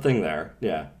thing there.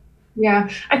 Yeah,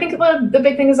 I think the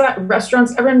big thing is that a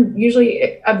restaurant's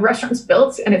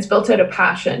built, and it's built out of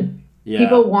passion. Yeah.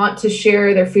 People want to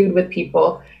share their food with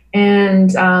people, and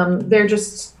they're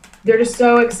just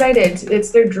so excited.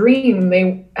 It's their dream.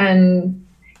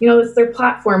 It's their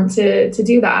platform to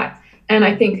do that. And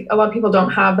I think a lot of people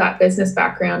don't have that business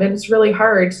background, and it's really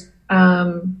hard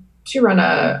to run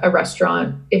a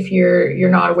restaurant if you're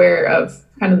not aware of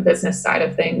kind of the business side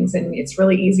of things, and it's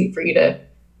really easy for you to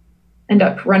end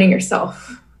up running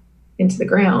yourself into the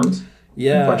ground.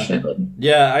 Yeah, unfortunately.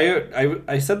 Yeah,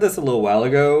 I said this a little while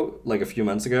ago, a few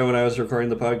months ago when I was recording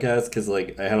the podcast, because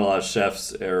I had a lot of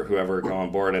chefs or whoever come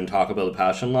on board and talk about the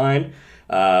passion line,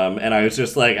 and I was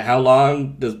just how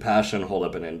long does passion hold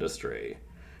up an industry?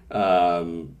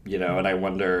 And I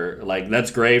wonder,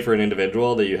 that's great for an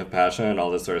individual that you have passion and all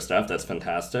this sort of stuff. That's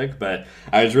fantastic. But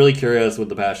I was really curious with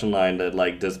the passion line that,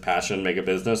 does passion make a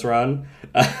business run?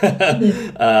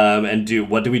 And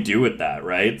what do we do with that,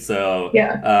 right? So,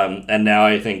 and now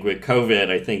I think with COVID,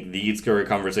 I think these sort of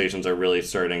conversations are really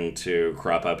starting to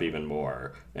crop up even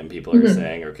more. And people are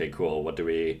saying, okay, cool, what do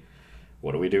we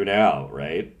do now,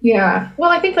 right? Yeah. Well,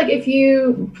 I think if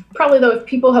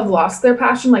people have lost their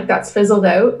passion, that's fizzled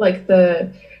out,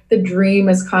 the dream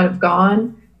is kind of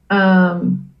gone.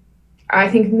 I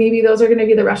think maybe those are going to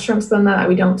be the restaurants then that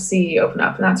we don't see open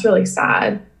up, and that's really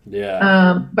sad.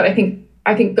 Yeah. But I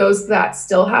think those that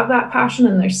still have that passion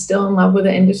and they're still in love with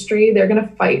the industry, they're going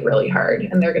to fight really hard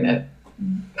and they're going to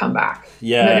come back.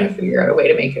 Yeah. And they're going to figure out a way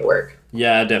to make it work.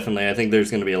 Yeah, definitely. I think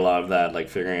there's going to be a lot of that, like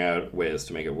figuring out ways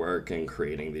to make it work and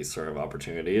creating these sort of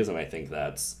opportunities. And I think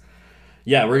that's,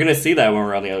 yeah, we're going to see that when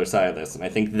we're on the other side of this. And I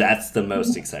think that's the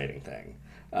most exciting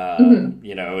thing,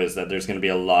 you know, is that there's going to be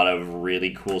a lot of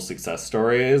really cool success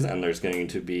stories and there's going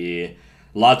to be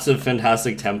lots of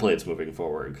fantastic templates moving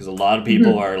forward. Because a lot of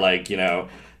people are like, you know,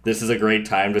 this is a great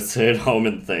time to sit at home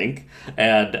and think.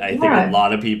 And I think a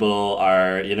lot of people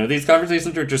are, you know, these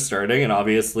conversations are just starting and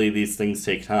obviously these things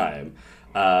take time.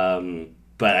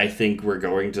 But I think we're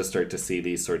going to start to see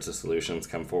these sorts of solutions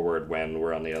come forward when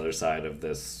we're on the other side of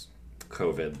this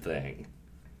COVID thing.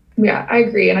 Yeah, I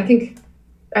agree. And I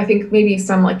think maybe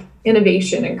some like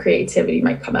innovation and creativity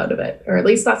might come out of it, or at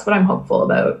least that's what I'm hopeful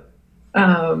about.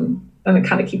 And it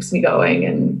kind of keeps me going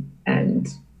and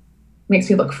makes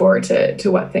me look forward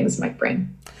to what things might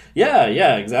bring.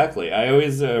 Yeah, exactly. I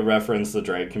always reference the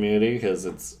drag community because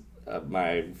it's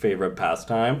my favorite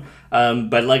pastime.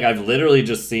 But like I've literally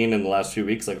just seen in the last few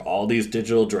weeks, like all these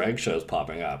digital drag shows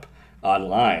popping up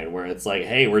online where it's like,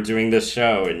 hey, we're doing this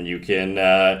show and you can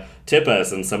tip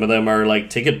us. And some of them are like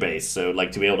ticket based. So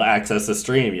like to be able to access the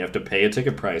stream, you have to pay a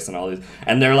ticket price and all these.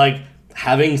 And they're like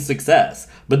having success,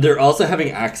 but they're also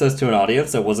having access to an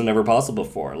audience that wasn't ever possible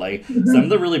before. Like some of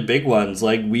the really big ones,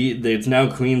 like it's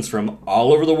now queens from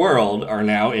all over the world are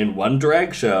now in one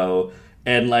drag show.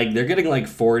 And like they're getting like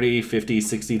 40, 50,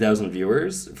 60,000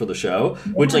 viewers for the show,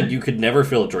 which like you could never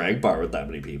fill a drag bar with that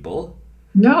many people.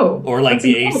 No. Or like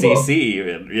the incredible. ACC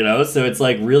even, you know? So it's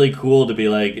like really cool to be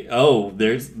like, oh,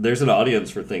 there's an audience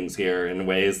for things here in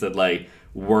ways that like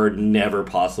were never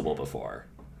possible before.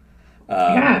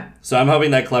 So I'm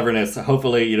hoping that cleverness,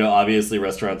 hopefully, you know, obviously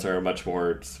restaurants are much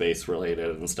more space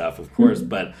related and stuff, of course,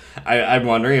 but I'm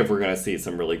wondering if we're going to see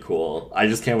some really cool, I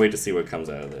just can't wait to see what comes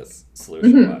out of this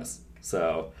solution-wise.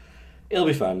 So it'll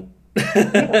be fun.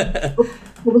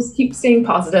 We'll just keep staying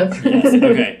positive. Yes.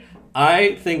 Okay.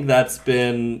 I think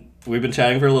we've been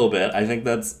chatting for a little bit. I think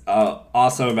that's an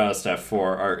awesome amount of stuff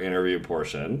for our interview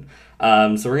portion.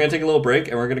 So we're going to take a little break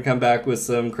and we're going to come back with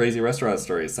some crazy restaurant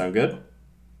stories. Sound good?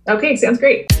 Okay, sounds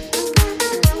great.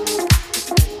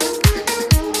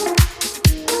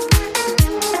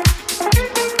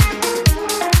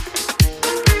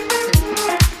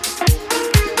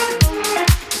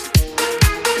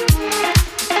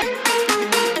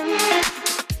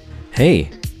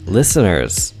 Hey,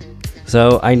 listeners.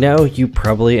 So I know you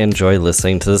probably enjoy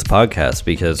listening to this podcast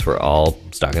because we're all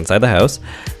stuck inside the house,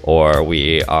 or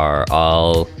we are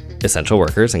all essential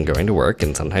workers and going to work,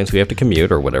 and sometimes we have to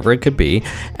commute or whatever it could be,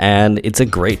 and it's a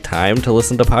great time to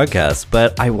listen to podcasts.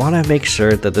 But I want to make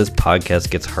sure that this podcast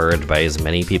gets heard by as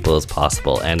many people as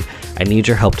possible, and I need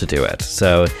your help to do it.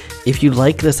 So if you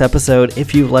like this episode,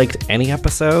 if you liked any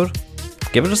episode,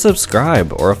 give it a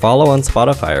subscribe or a follow on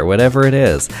Spotify or whatever it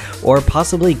is, or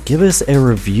possibly give us a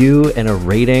review and a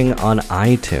rating on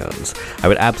iTunes. I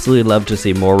would absolutely love to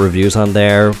see more reviews on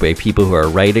there by people who are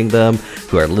writing them,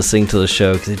 who are listening to the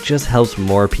show, because it just helps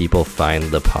more people find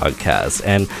the podcast.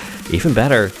 And even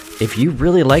better, if you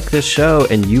really like this show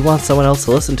and you want someone else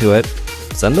to listen to it,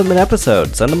 send them an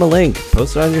episode, send them a link,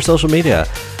 post it on your social media.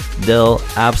 They'll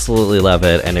absolutely love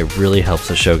it, and it really helps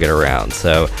the show get around.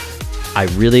 So I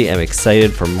really am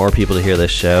excited for more people to hear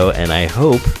this show, and I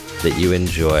hope that you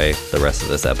enjoy the rest of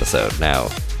this episode. Now,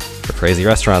 for Crazy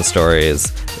Restaurant Stories,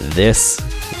 this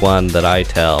one that I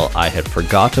tell I had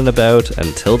forgotten about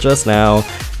until just now,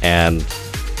 and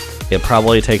it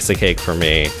probably takes the cake for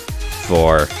me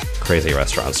for Crazy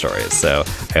Restaurant Stories. So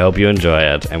I hope you enjoy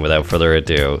it, and without further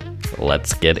ado,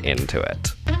 let's get into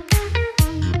it.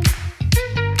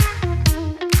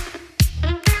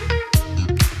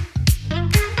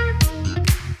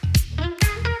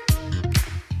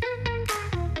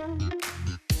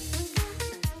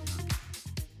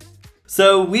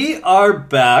 So we are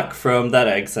back from that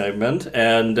egg segment,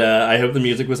 and I hope the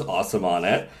music was awesome on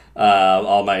it.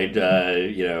 All my,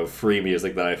 free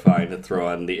music that I find to throw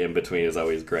on the in-between is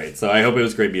always great. So I hope it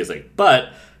was great music.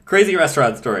 But Crazy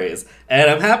Restaurant Stories. And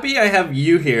I'm happy I have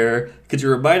you here, because you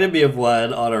reminded me of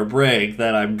one on our break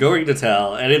that I'm going to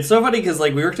tell. And it's so funny, because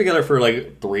we worked together for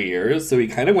 3 years, so we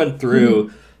kind of went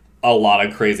through a lot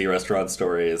of crazy restaurant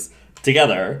stories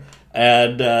together.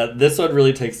 And this one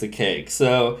really takes the cake.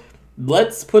 So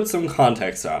let's put some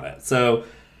context on it. So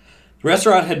the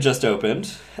restaurant had just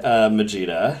opened,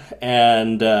 Majida,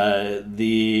 and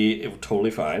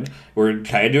totally fine. We're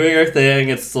kind of doing our thing.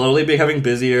 It's slowly becoming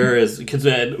busier because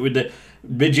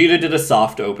Vegeta did a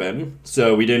soft open,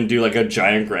 so we didn't do like a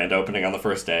giant grand opening on the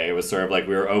first day. It was sort of like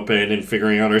we were open and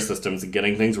figuring out our systems and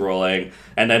getting things rolling,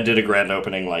 and then did a grand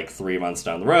opening like 3 months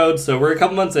down the road. So we're a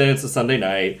couple months in, it's a Sunday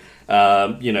night.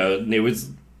 You know, it was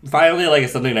finally like a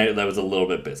Sunday night that was a little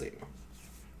bit busy.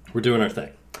 We're doing our thing.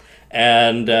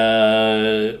 And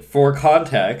for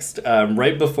context,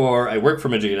 right before I worked for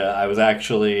Vegeta, I was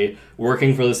actually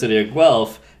working for the city of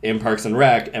Guelph in Parks and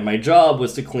Rec, and my job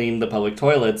was to clean the public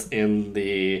toilets in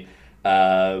the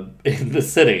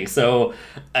city. So,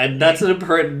 and that's an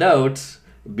important note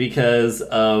because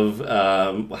of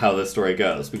how this story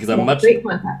goes. Because I'm much great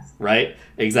context, right,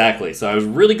 exactly. So I was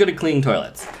really good at cleaning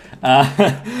toilets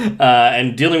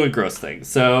and dealing with gross things.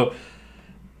 So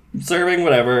serving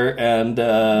whatever, and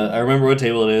I remember what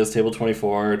table it is, table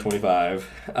 24 or 25.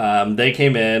 They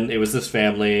came in. It was this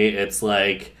family. It's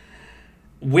like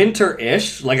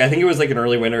winter-ish, like I think it was like an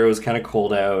early winter. It was kind of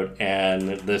cold out,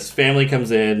 and this family comes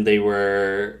in. There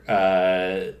were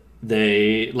 2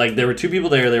 people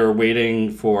there. They were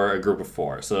waiting for a group of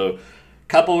 4. So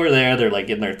couple were there. They're like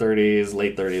in their 30s,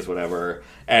 late 30s, whatever,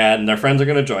 and their friends are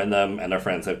going to join them, and their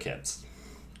friends have kids.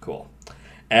 Cool.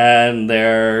 And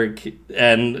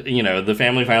you know, the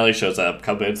family finally shows up a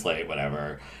couple minutes late,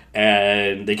 whatever.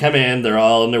 And they come in, they're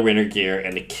all in their winter gear,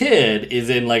 and the kid is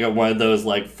in like one of those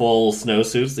like full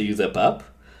snowsuits that you zip up.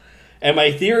 And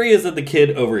my theory is that the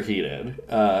kid overheated,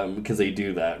 because they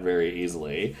do that very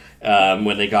easily,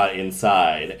 when they got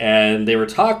inside. And they were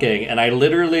talking, and I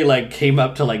literally like came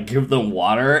up to like give them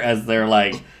water as they're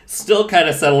like still kind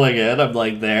of settling in. I'm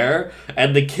like there,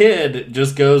 and the kid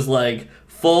just goes like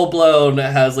full blown,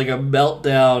 has like a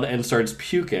meltdown and starts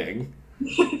puking.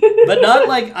 But not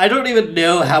like, I don't even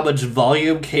know how much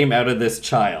volume came out of this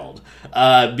child,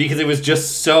 because it was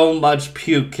just so much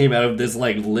puke came out of this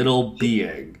like little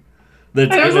being.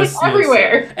 And it was like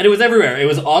everywhere. And it was everywhere. It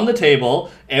was on the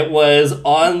table. It was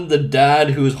on the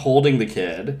dad who was holding the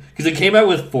kid, because it came out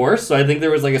with force. So I think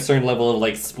there was like a certain level of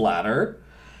like splatter.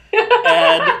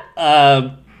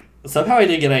 And somehow I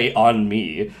didn't get a on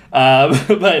me,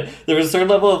 but there was a certain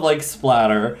level of like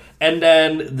splatter, and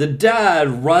then the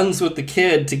dad runs with the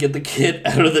kid to get the kid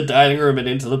out of the dining room and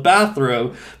into the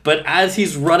bathroom, but as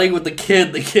he's running with the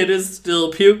kid is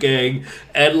still puking,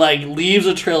 and like leaves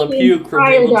a trail of puke from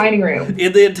the entire dining room.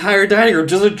 In the entire dining room,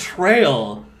 just a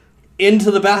trail into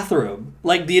the bathroom,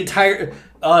 like the entire, it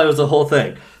was a whole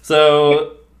thing.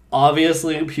 So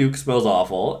obviously, puke smells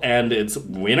awful, and it's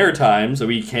winter time, so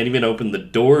we can't even open the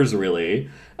doors, really.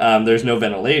 There's no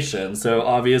ventilation, so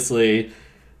obviously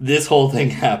this whole thing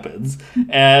happens.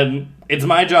 And it's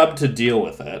my job to deal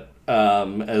with it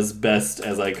as best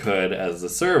as I could as the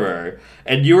server.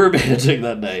 And you were managing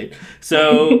that night.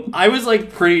 So I was,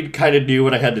 like, pretty kind of knew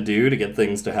what I had to do to get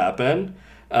things to happen.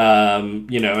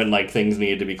 You know, and, like, things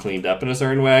needed to be cleaned up in a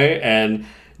certain way. And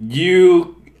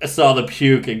you saw the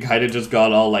puke and kind of just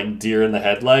got all like deer in the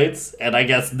headlights, and I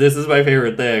guess this is my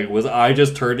favorite thing, was I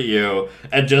just turned at you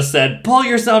and just said, pull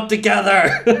yourself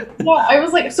together. Yeah, I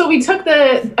was like, so we took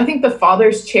I think the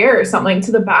father's chair or something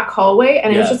to the back hallway,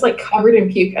 and it was just like covered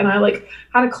in puke, and I like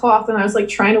had a cloth and I was like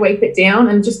trying to wipe it down,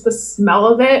 and just the smell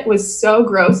of it was so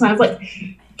gross, and I was like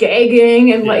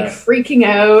gagging and like freaking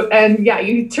out, and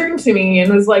you turned to me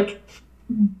and was like,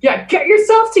 yeah, get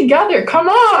yourself together. Come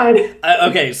on.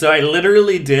 Okay, so I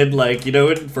literally did, like, you know,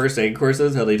 in first aid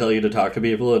courses, how they tell you to talk to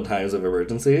people in times of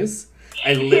emergencies?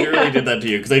 I literally did that to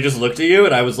you, because I just looked at you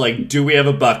and I was like, do we have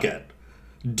a bucket?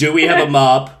 Do we have a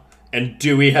mop? And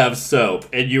do we have soap?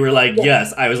 And you were like,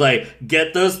 yes. I was like,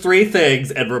 get those 3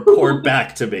 things and report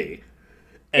back to me.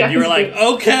 And you were like,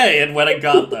 okay. And when I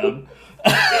got them...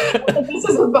 This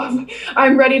is above.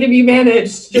 I'm ready to be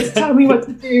managed. Just tell me what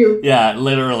to do. Yeah,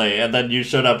 literally. And then you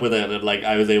showed up with it, and like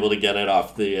I was able to get it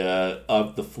off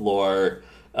the floor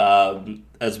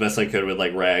as best I could with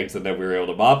like rags, and then we were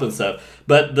able to mop and stuff.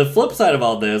 But the flip side of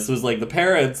all this was like the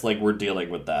parents like were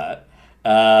dealing with that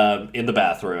in the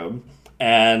bathroom,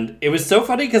 and it was so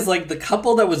funny because like the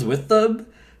couple that was with them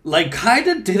like kind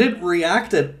of didn't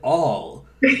react at all.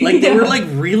 Like they were like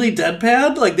really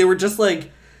deadpan. Like they were just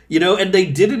like. You know, and they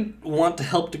didn't want to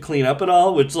help to clean up at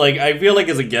all, which, like, I feel like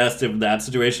as a guest in that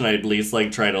situation, I'd at least,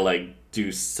 like, try to, like,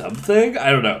 do something.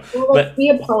 I don't know. Or, like, be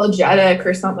apologetic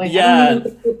or something. Yeah. I don't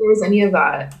think there was any of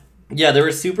that. Yeah, they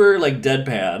were super, like,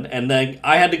 deadpan, and then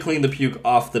I had to clean the puke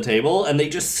off the table, and they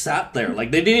just sat there.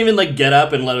 Like, they didn't even, like, get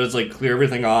up and let us, like, clear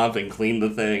everything off and clean the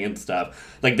thing and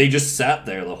stuff. Like, they just sat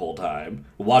there the whole time,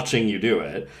 watching you do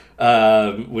it,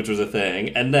 which was a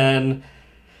thing. And then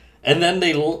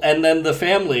the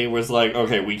family was like,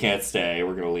 okay, we can't stay,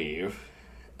 we're gonna leave.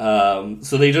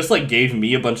 So they just like gave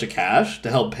me a bunch of cash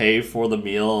to help pay for the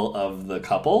meal of the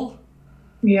couple.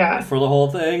 Yeah. for the whole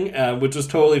thing, which was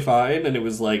totally fine, and it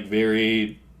was like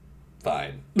very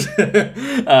fine.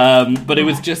 But it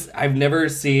was just, I've never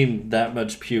seen that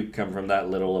much puke come from that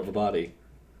little of a body.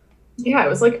 Yeah, it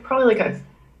was like probably like a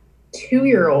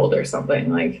 2-year-old or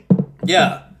something. Like,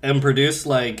 Yeah, and produced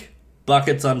like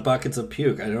buckets on buckets of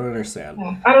puke. I don't understand.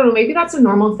 I don't know. Maybe that's a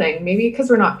normal thing. Maybe because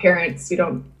we're not parents, we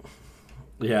don't.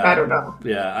 Yeah, I don't know.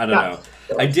 Yeah, I don't know.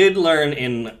 I did learn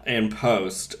in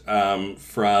post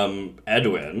from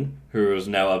Edwin, who is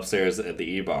now upstairs at the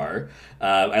E-Bar.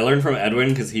 I learned from Edwin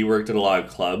because he worked at a lot of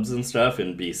clubs and stuff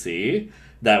in BC,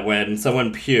 that when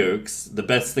someone pukes, the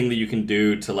best thing that you can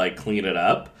do to like clean it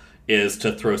up is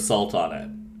to throw salt on it.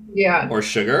 Yeah. Or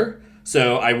sugar.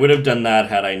 So I would have done that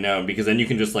had I known, because then you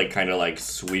can just like kind of like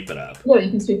sweep it up. Yeah, you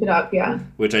can sweep it up. Yeah.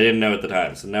 Which I didn't know at the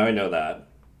time. So now I know that.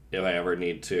 If I ever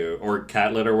need to, or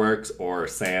cat litter works, or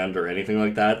sand, or anything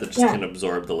like that just can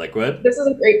absorb the liquid. This is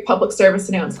a great public service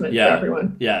announcement for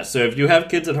everyone. Yeah, so if you have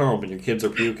kids at home and your kids are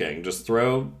puking, just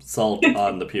throw salt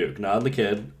on the puke. Not on the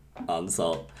kid, on the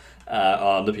salt,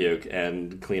 on the puke,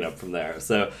 and clean up from there.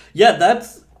 So, yeah,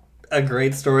 that's a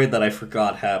great story that I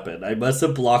forgot happened. I must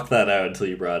have blocked that out until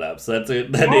you brought it up. So that's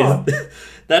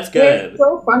that's good. It's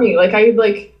so funny. Like,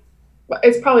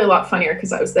 it's probably a lot funnier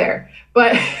because I was there.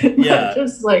 But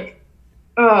just like,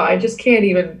 I just can't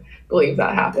even believe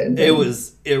that happened. It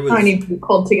was. I need to be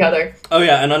pulled together. Oh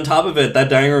yeah, and on top of it, that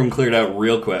dining room cleared out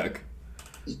real quick.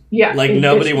 Yeah. Like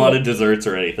nobody wanted desserts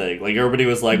or anything. Like everybody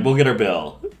was like, "We'll get our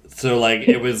bill." So like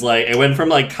it was like it went from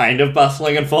like kind of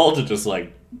bustling and full to just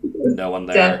like no one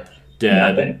there,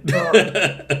 dead.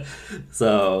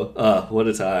 So what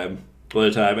a time! What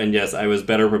a time! And yes, I was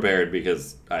better prepared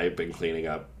because I've been cleaning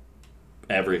up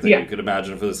everything you could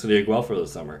imagine for the city of Guelph for the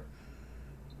summer.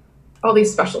 All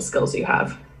these special skills you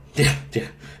have.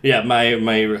 Yeah. My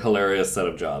hilarious set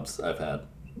of jobs I've had.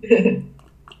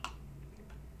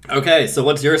 Okay, so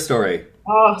what's your story?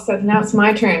 Oh, so now it's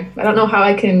my turn. I don't know how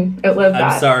I can outlive that.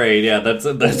 I'm sorry. Yeah, that's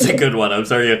a good one. I'm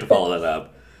sorry you have to follow that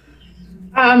up.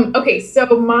 Okay, so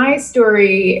my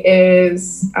story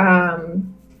is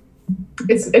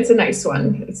it's a nice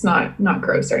one. It's not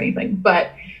gross or anything,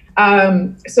 but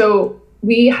so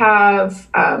we have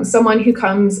someone who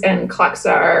comes and collects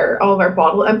all of our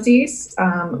bottle empties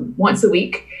once a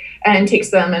week and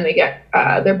takes them, and they get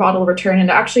their bottle returned,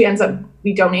 and it actually ends up,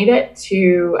 we donate it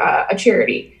to a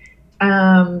charity,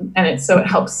 and it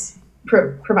helps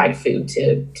provide food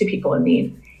to people in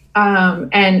need.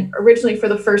 And originally, for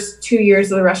the first 2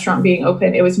 years of the restaurant being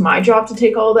open, it was my job to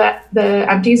take all the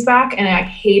empties back, and I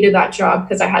hated that job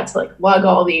because I had to like lug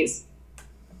all these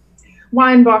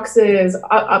wine boxes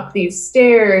up these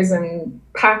stairs and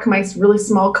pack my really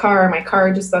small car. My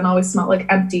car just then always smelled like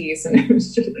empties, and it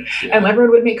was just, and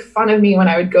everyone would make fun of me when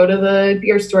I would go to the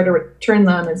beer store to return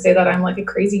them and say that I'm like a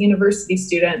crazy university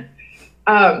student.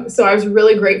 So I was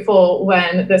really grateful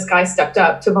when this guy stepped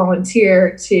up to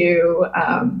volunteer to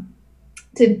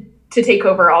take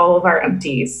over all of our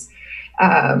empties.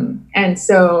 And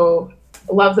so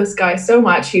I love this guy so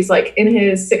much. He's like in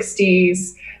his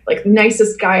 60s, like the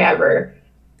nicest guy ever.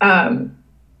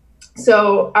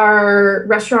 So our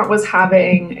restaurant was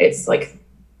having its like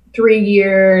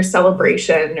 3-year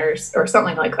celebration or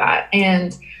something like that.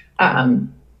 And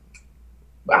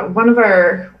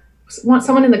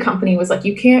someone in the company was like,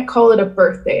 you can't call it a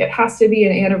birthday. It has to be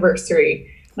an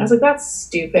anniversary. And I was like, that's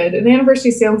stupid. An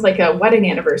anniversary sounds like a wedding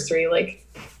anniversary. Like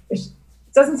it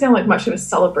doesn't sound like much of a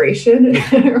celebration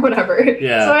or whatever.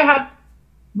 Yeah. So I had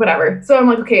whatever. So I'm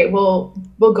like, okay, we'll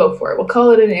go for it. We'll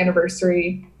call it an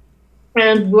anniversary.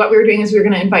 And what we were doing is we were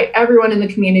going to invite everyone in the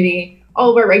community,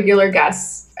 all of our regular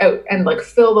guests, out and like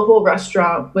fill the whole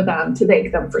restaurant with them to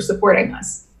thank them for supporting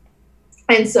us.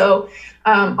 And so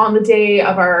on the day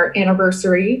of our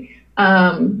anniversary,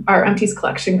 our empties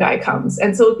collection guy comes.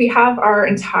 And so we have our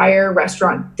entire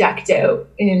restaurant decked out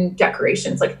in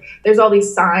decorations. Like there's all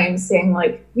these signs saying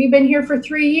like, we've been here for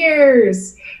 3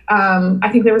 years. I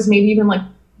think there was maybe even like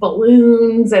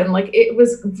balloons, and like it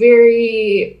was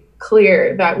very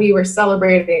clear that we were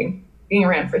celebrating being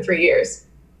around for 3 years.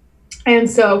 And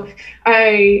so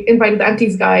I invited the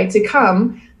empties guy to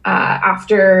come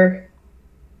after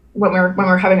when we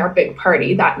were having our big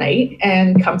party that night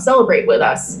and come celebrate with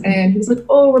us. And he was like,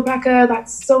 oh, Rebecca,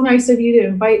 that's so nice of you to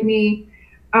invite me.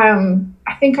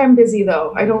 I think I'm busy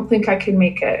though. I don't think I can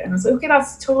make it. And I was like, okay,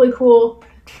 that's totally cool.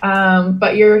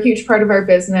 But you're a huge part of our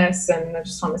business, and I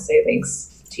just want to say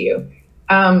thanks to you.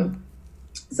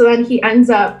 So then he ends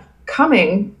up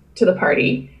coming to the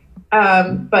party.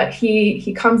 But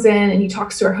he comes in and he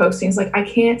talks to our host, and he's like, I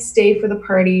can't stay for the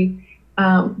party.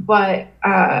 But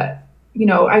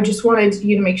I just wanted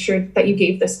you to make sure that you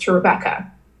gave this to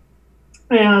Rebecca.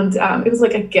 And it was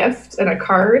like a gift and a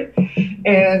card.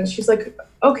 And she's like,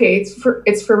 okay,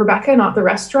 it's for Rebecca, not the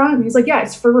restaurant. And he's like, yeah,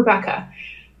 it's for Rebecca.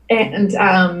 And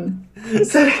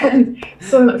so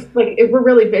like we're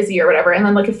really busy or whatever. And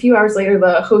then like a few hours later,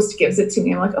 the host gives it to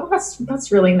me. I'm like, oh,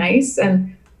 that's really nice.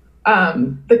 And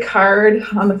the card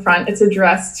on the front, it's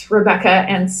addressed Rebecca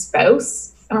and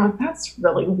spouse. And I'm like, that's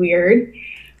really weird.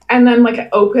 And then like I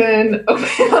open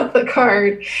up the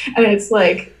card, and it's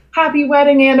like, happy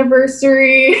wedding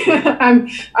anniversary.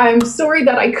 I'm sorry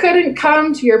that I couldn't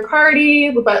come to your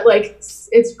party, but like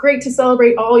it's great to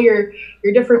celebrate all your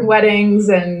different weddings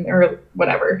or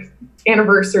whatever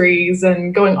anniversaries,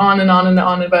 and going on and on and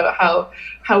on about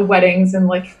how weddings and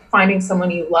like finding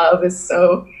someone you love is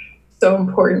so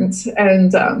important.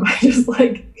 And I just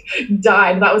like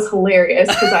died. That was hilarious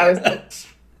because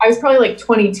I was probably like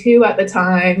 22 at the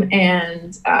time,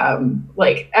 and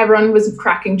like everyone was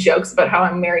cracking jokes about how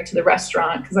I'm married to the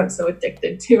restaurant because I'm so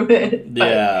addicted to it.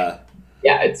 But,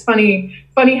 yeah, it's funny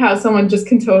how someone just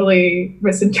can totally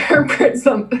misinterpret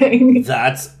something.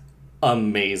 That's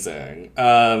amazing.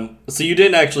 So you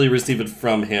didn't actually receive it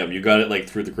from him. You got it like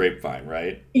through the grapevine,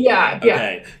 right? Yeah.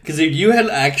 Okay. Because if you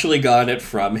had actually gotten it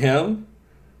from him,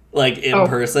 like in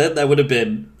person, that would have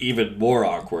been even more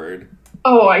awkward.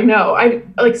 Oh, I know. I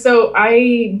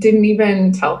didn't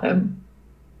even tell him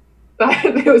that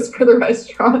it was for the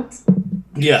restaurant.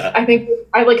 Yeah. I think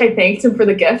I thanked him for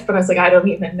the gift, but I was like, I don't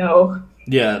even know.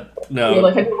 Yeah. No.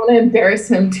 Like I don't want to embarrass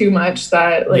him too much.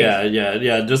 That like.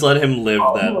 Yeah. Just let him live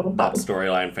that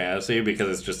storyline fantasy, because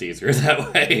it's just easier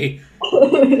that way.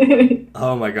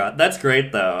 Oh my god, that's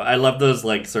great though. I love those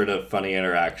like sort of funny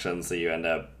interactions that you end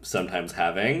up sometimes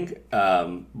having,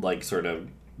 like sort of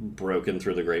broken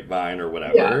through the grapevine or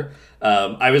whatever.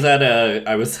 Yeah. I was at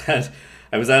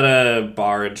a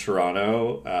bar in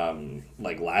Toronto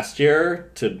like last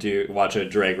year to watch a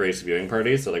drag race viewing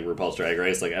party. So like RuPaul's Drag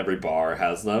Race, like every bar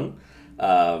has them,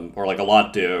 or like a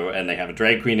lot do, and they have a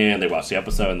drag queen in. They watch the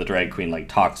episode, and the drag queen like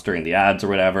talks during the ads or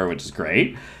whatever, which is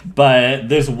great. But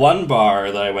there's one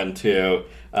bar that I went to.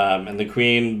 And the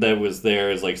queen that was there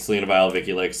is like Selena Vile,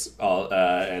 Vicky Lix,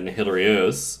 and Hilary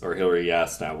Oos, or Hilary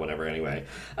Yes now, whatever, anyway.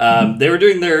 They were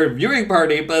doing their viewing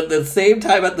party, but at the same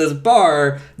time at this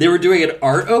bar, they were doing an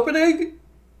art opening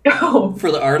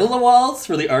for the art on the walls,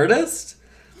 for the artist.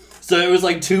 So it was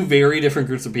like two very different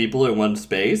groups of people in one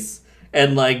space.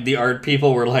 And like the art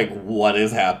people were like, what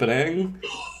is happening?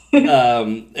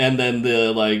 And then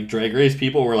the like Drag Race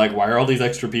people were like, why are all these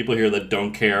extra people here that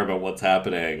don't care about what's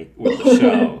happening with the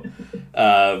show?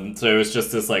 So it was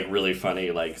just this like really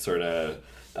funny like sort of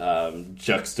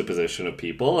juxtaposition of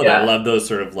people, and I love those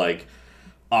sort of like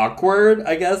awkward,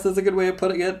 I guess is a good way of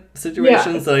putting it,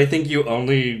 situations that I think you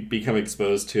only become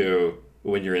exposed to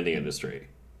when you're in the industry.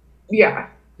 Yeah.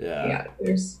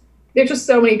 There's just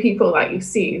so many people that you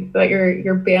see that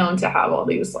you're bound to have all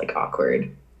these like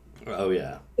awkward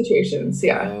situations.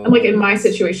 And like in my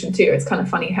situation too, it's kind of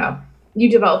funny how you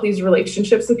develop these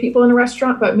relationships with people in a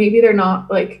restaurant, but maybe they're not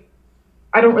like,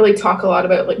 I don't really talk a lot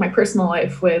about like my personal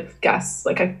life with guests.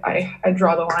 Like I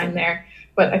draw the line there,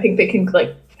 but I think they can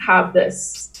like have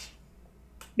this,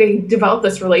 you've developed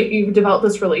this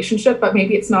relationship, but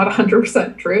maybe it's not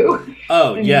 100% true.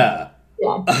 I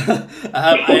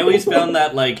always found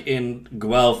that like in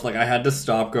Guelph, like I had to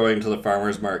stop going to the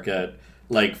farmer's market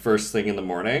like first thing in the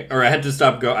morning, or I had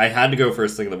to go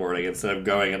first thing in the morning instead of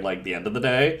going at like the end of the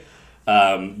day,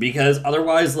 because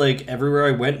otherwise like everywhere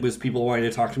I went was people wanting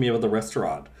to talk to me about the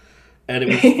restaurant, and it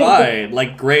was fine.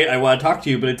 Like, great, I want to talk to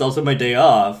you, but it's also my day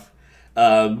off.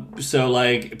 So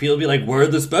like people be like, where are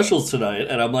the specials tonight?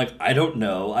 And I'm like, I don't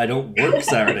know, I don't work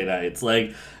Saturday nights,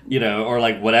 like, you know, or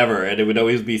like whatever. And it would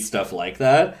always be stuff like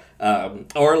that.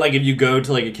 Or like if you go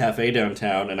to like a cafe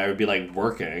downtown, and I would be like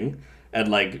working at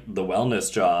like the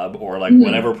wellness job or like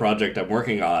whatever project I'm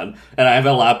working on, and I have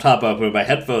a laptop up with my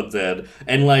headphones in,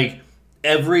 and like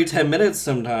every 10 minutes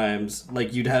sometimes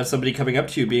like you'd have somebody coming up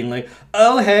to you being like,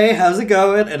 oh hey, how's it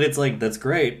going? And it's like, that's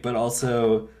great, but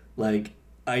also like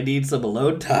I need some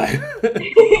alone time.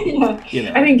 You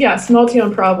know? I think small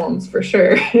town problems for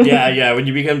sure. When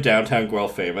you become downtown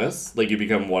Guelph famous, like you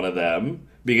become one of them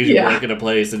because you work in a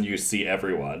place and you see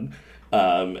everyone.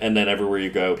 And then everywhere you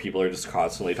go, people are just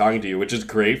constantly talking to you, which is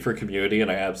great for community, and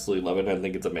I absolutely love it, and I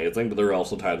think it's amazing. But there are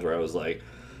also times where I was like,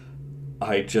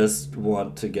 I just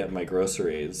want to get my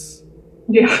groceries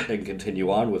and continue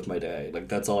on with my day. Like,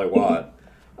 that's all I want.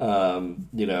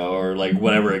 You know, or like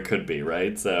whatever it could be,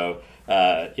 right? So,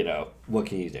 you know, what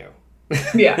can you do?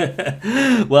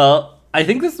 Well, I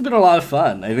think this has been a lot of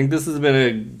fun. I think this has been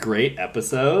a great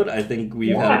episode. I think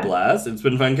we've had a blast. It's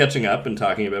been fun catching up and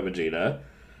talking about Vegeta.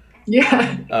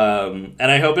 Yeah.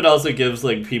 And I hope it also gives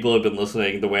like people who've been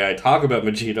listening the way I talk about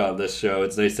Majida on this show.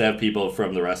 It's nice to have people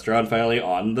from the restaurant finally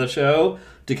on the show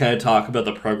to kind of talk about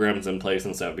the programs in place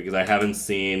and stuff, because I haven't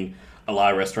seen a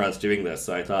lot of restaurants doing this.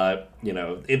 So I thought,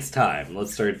 it's time.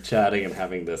 Let's start chatting and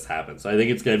having this happen. So I think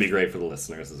it's going to be great for the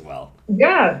listeners as well.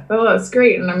 Yeah. Oh, that's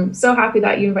great. And I'm so happy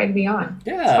that you invited me on.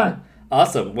 Yeah.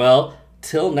 Awesome. Well,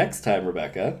 till next time,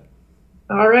 Rebecca.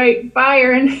 All right. Bye,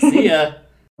 Aaron. See ya.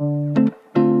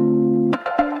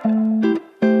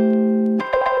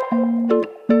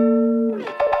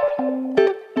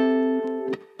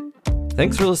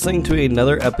 Thanks for listening to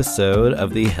another episode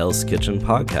of the Hell's Kitchen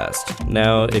podcast.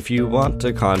 Now, if you want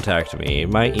to contact me,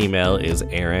 my email is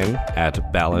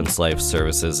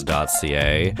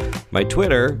aaron@balancelifeservices.ca. My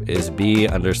Twitter is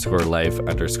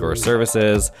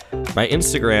b_life_services. My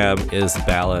Instagram is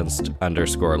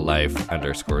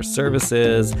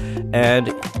balanced_life_services.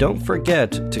 And don't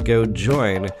forget to go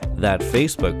join that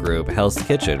Facebook group, Hell's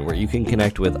Kitchen, where you can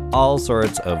connect with all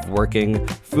sorts of working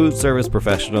food service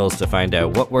professionals to find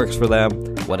out what works for them,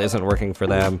 what isn't working for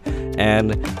them,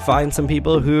 and find some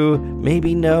people who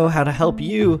maybe know how to help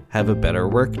you have a better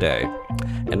workday.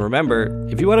 And remember,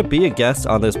 if you want to be a guest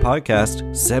on this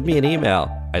podcast, send me an email.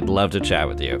 I'd love to chat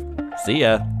with you. See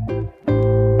ya.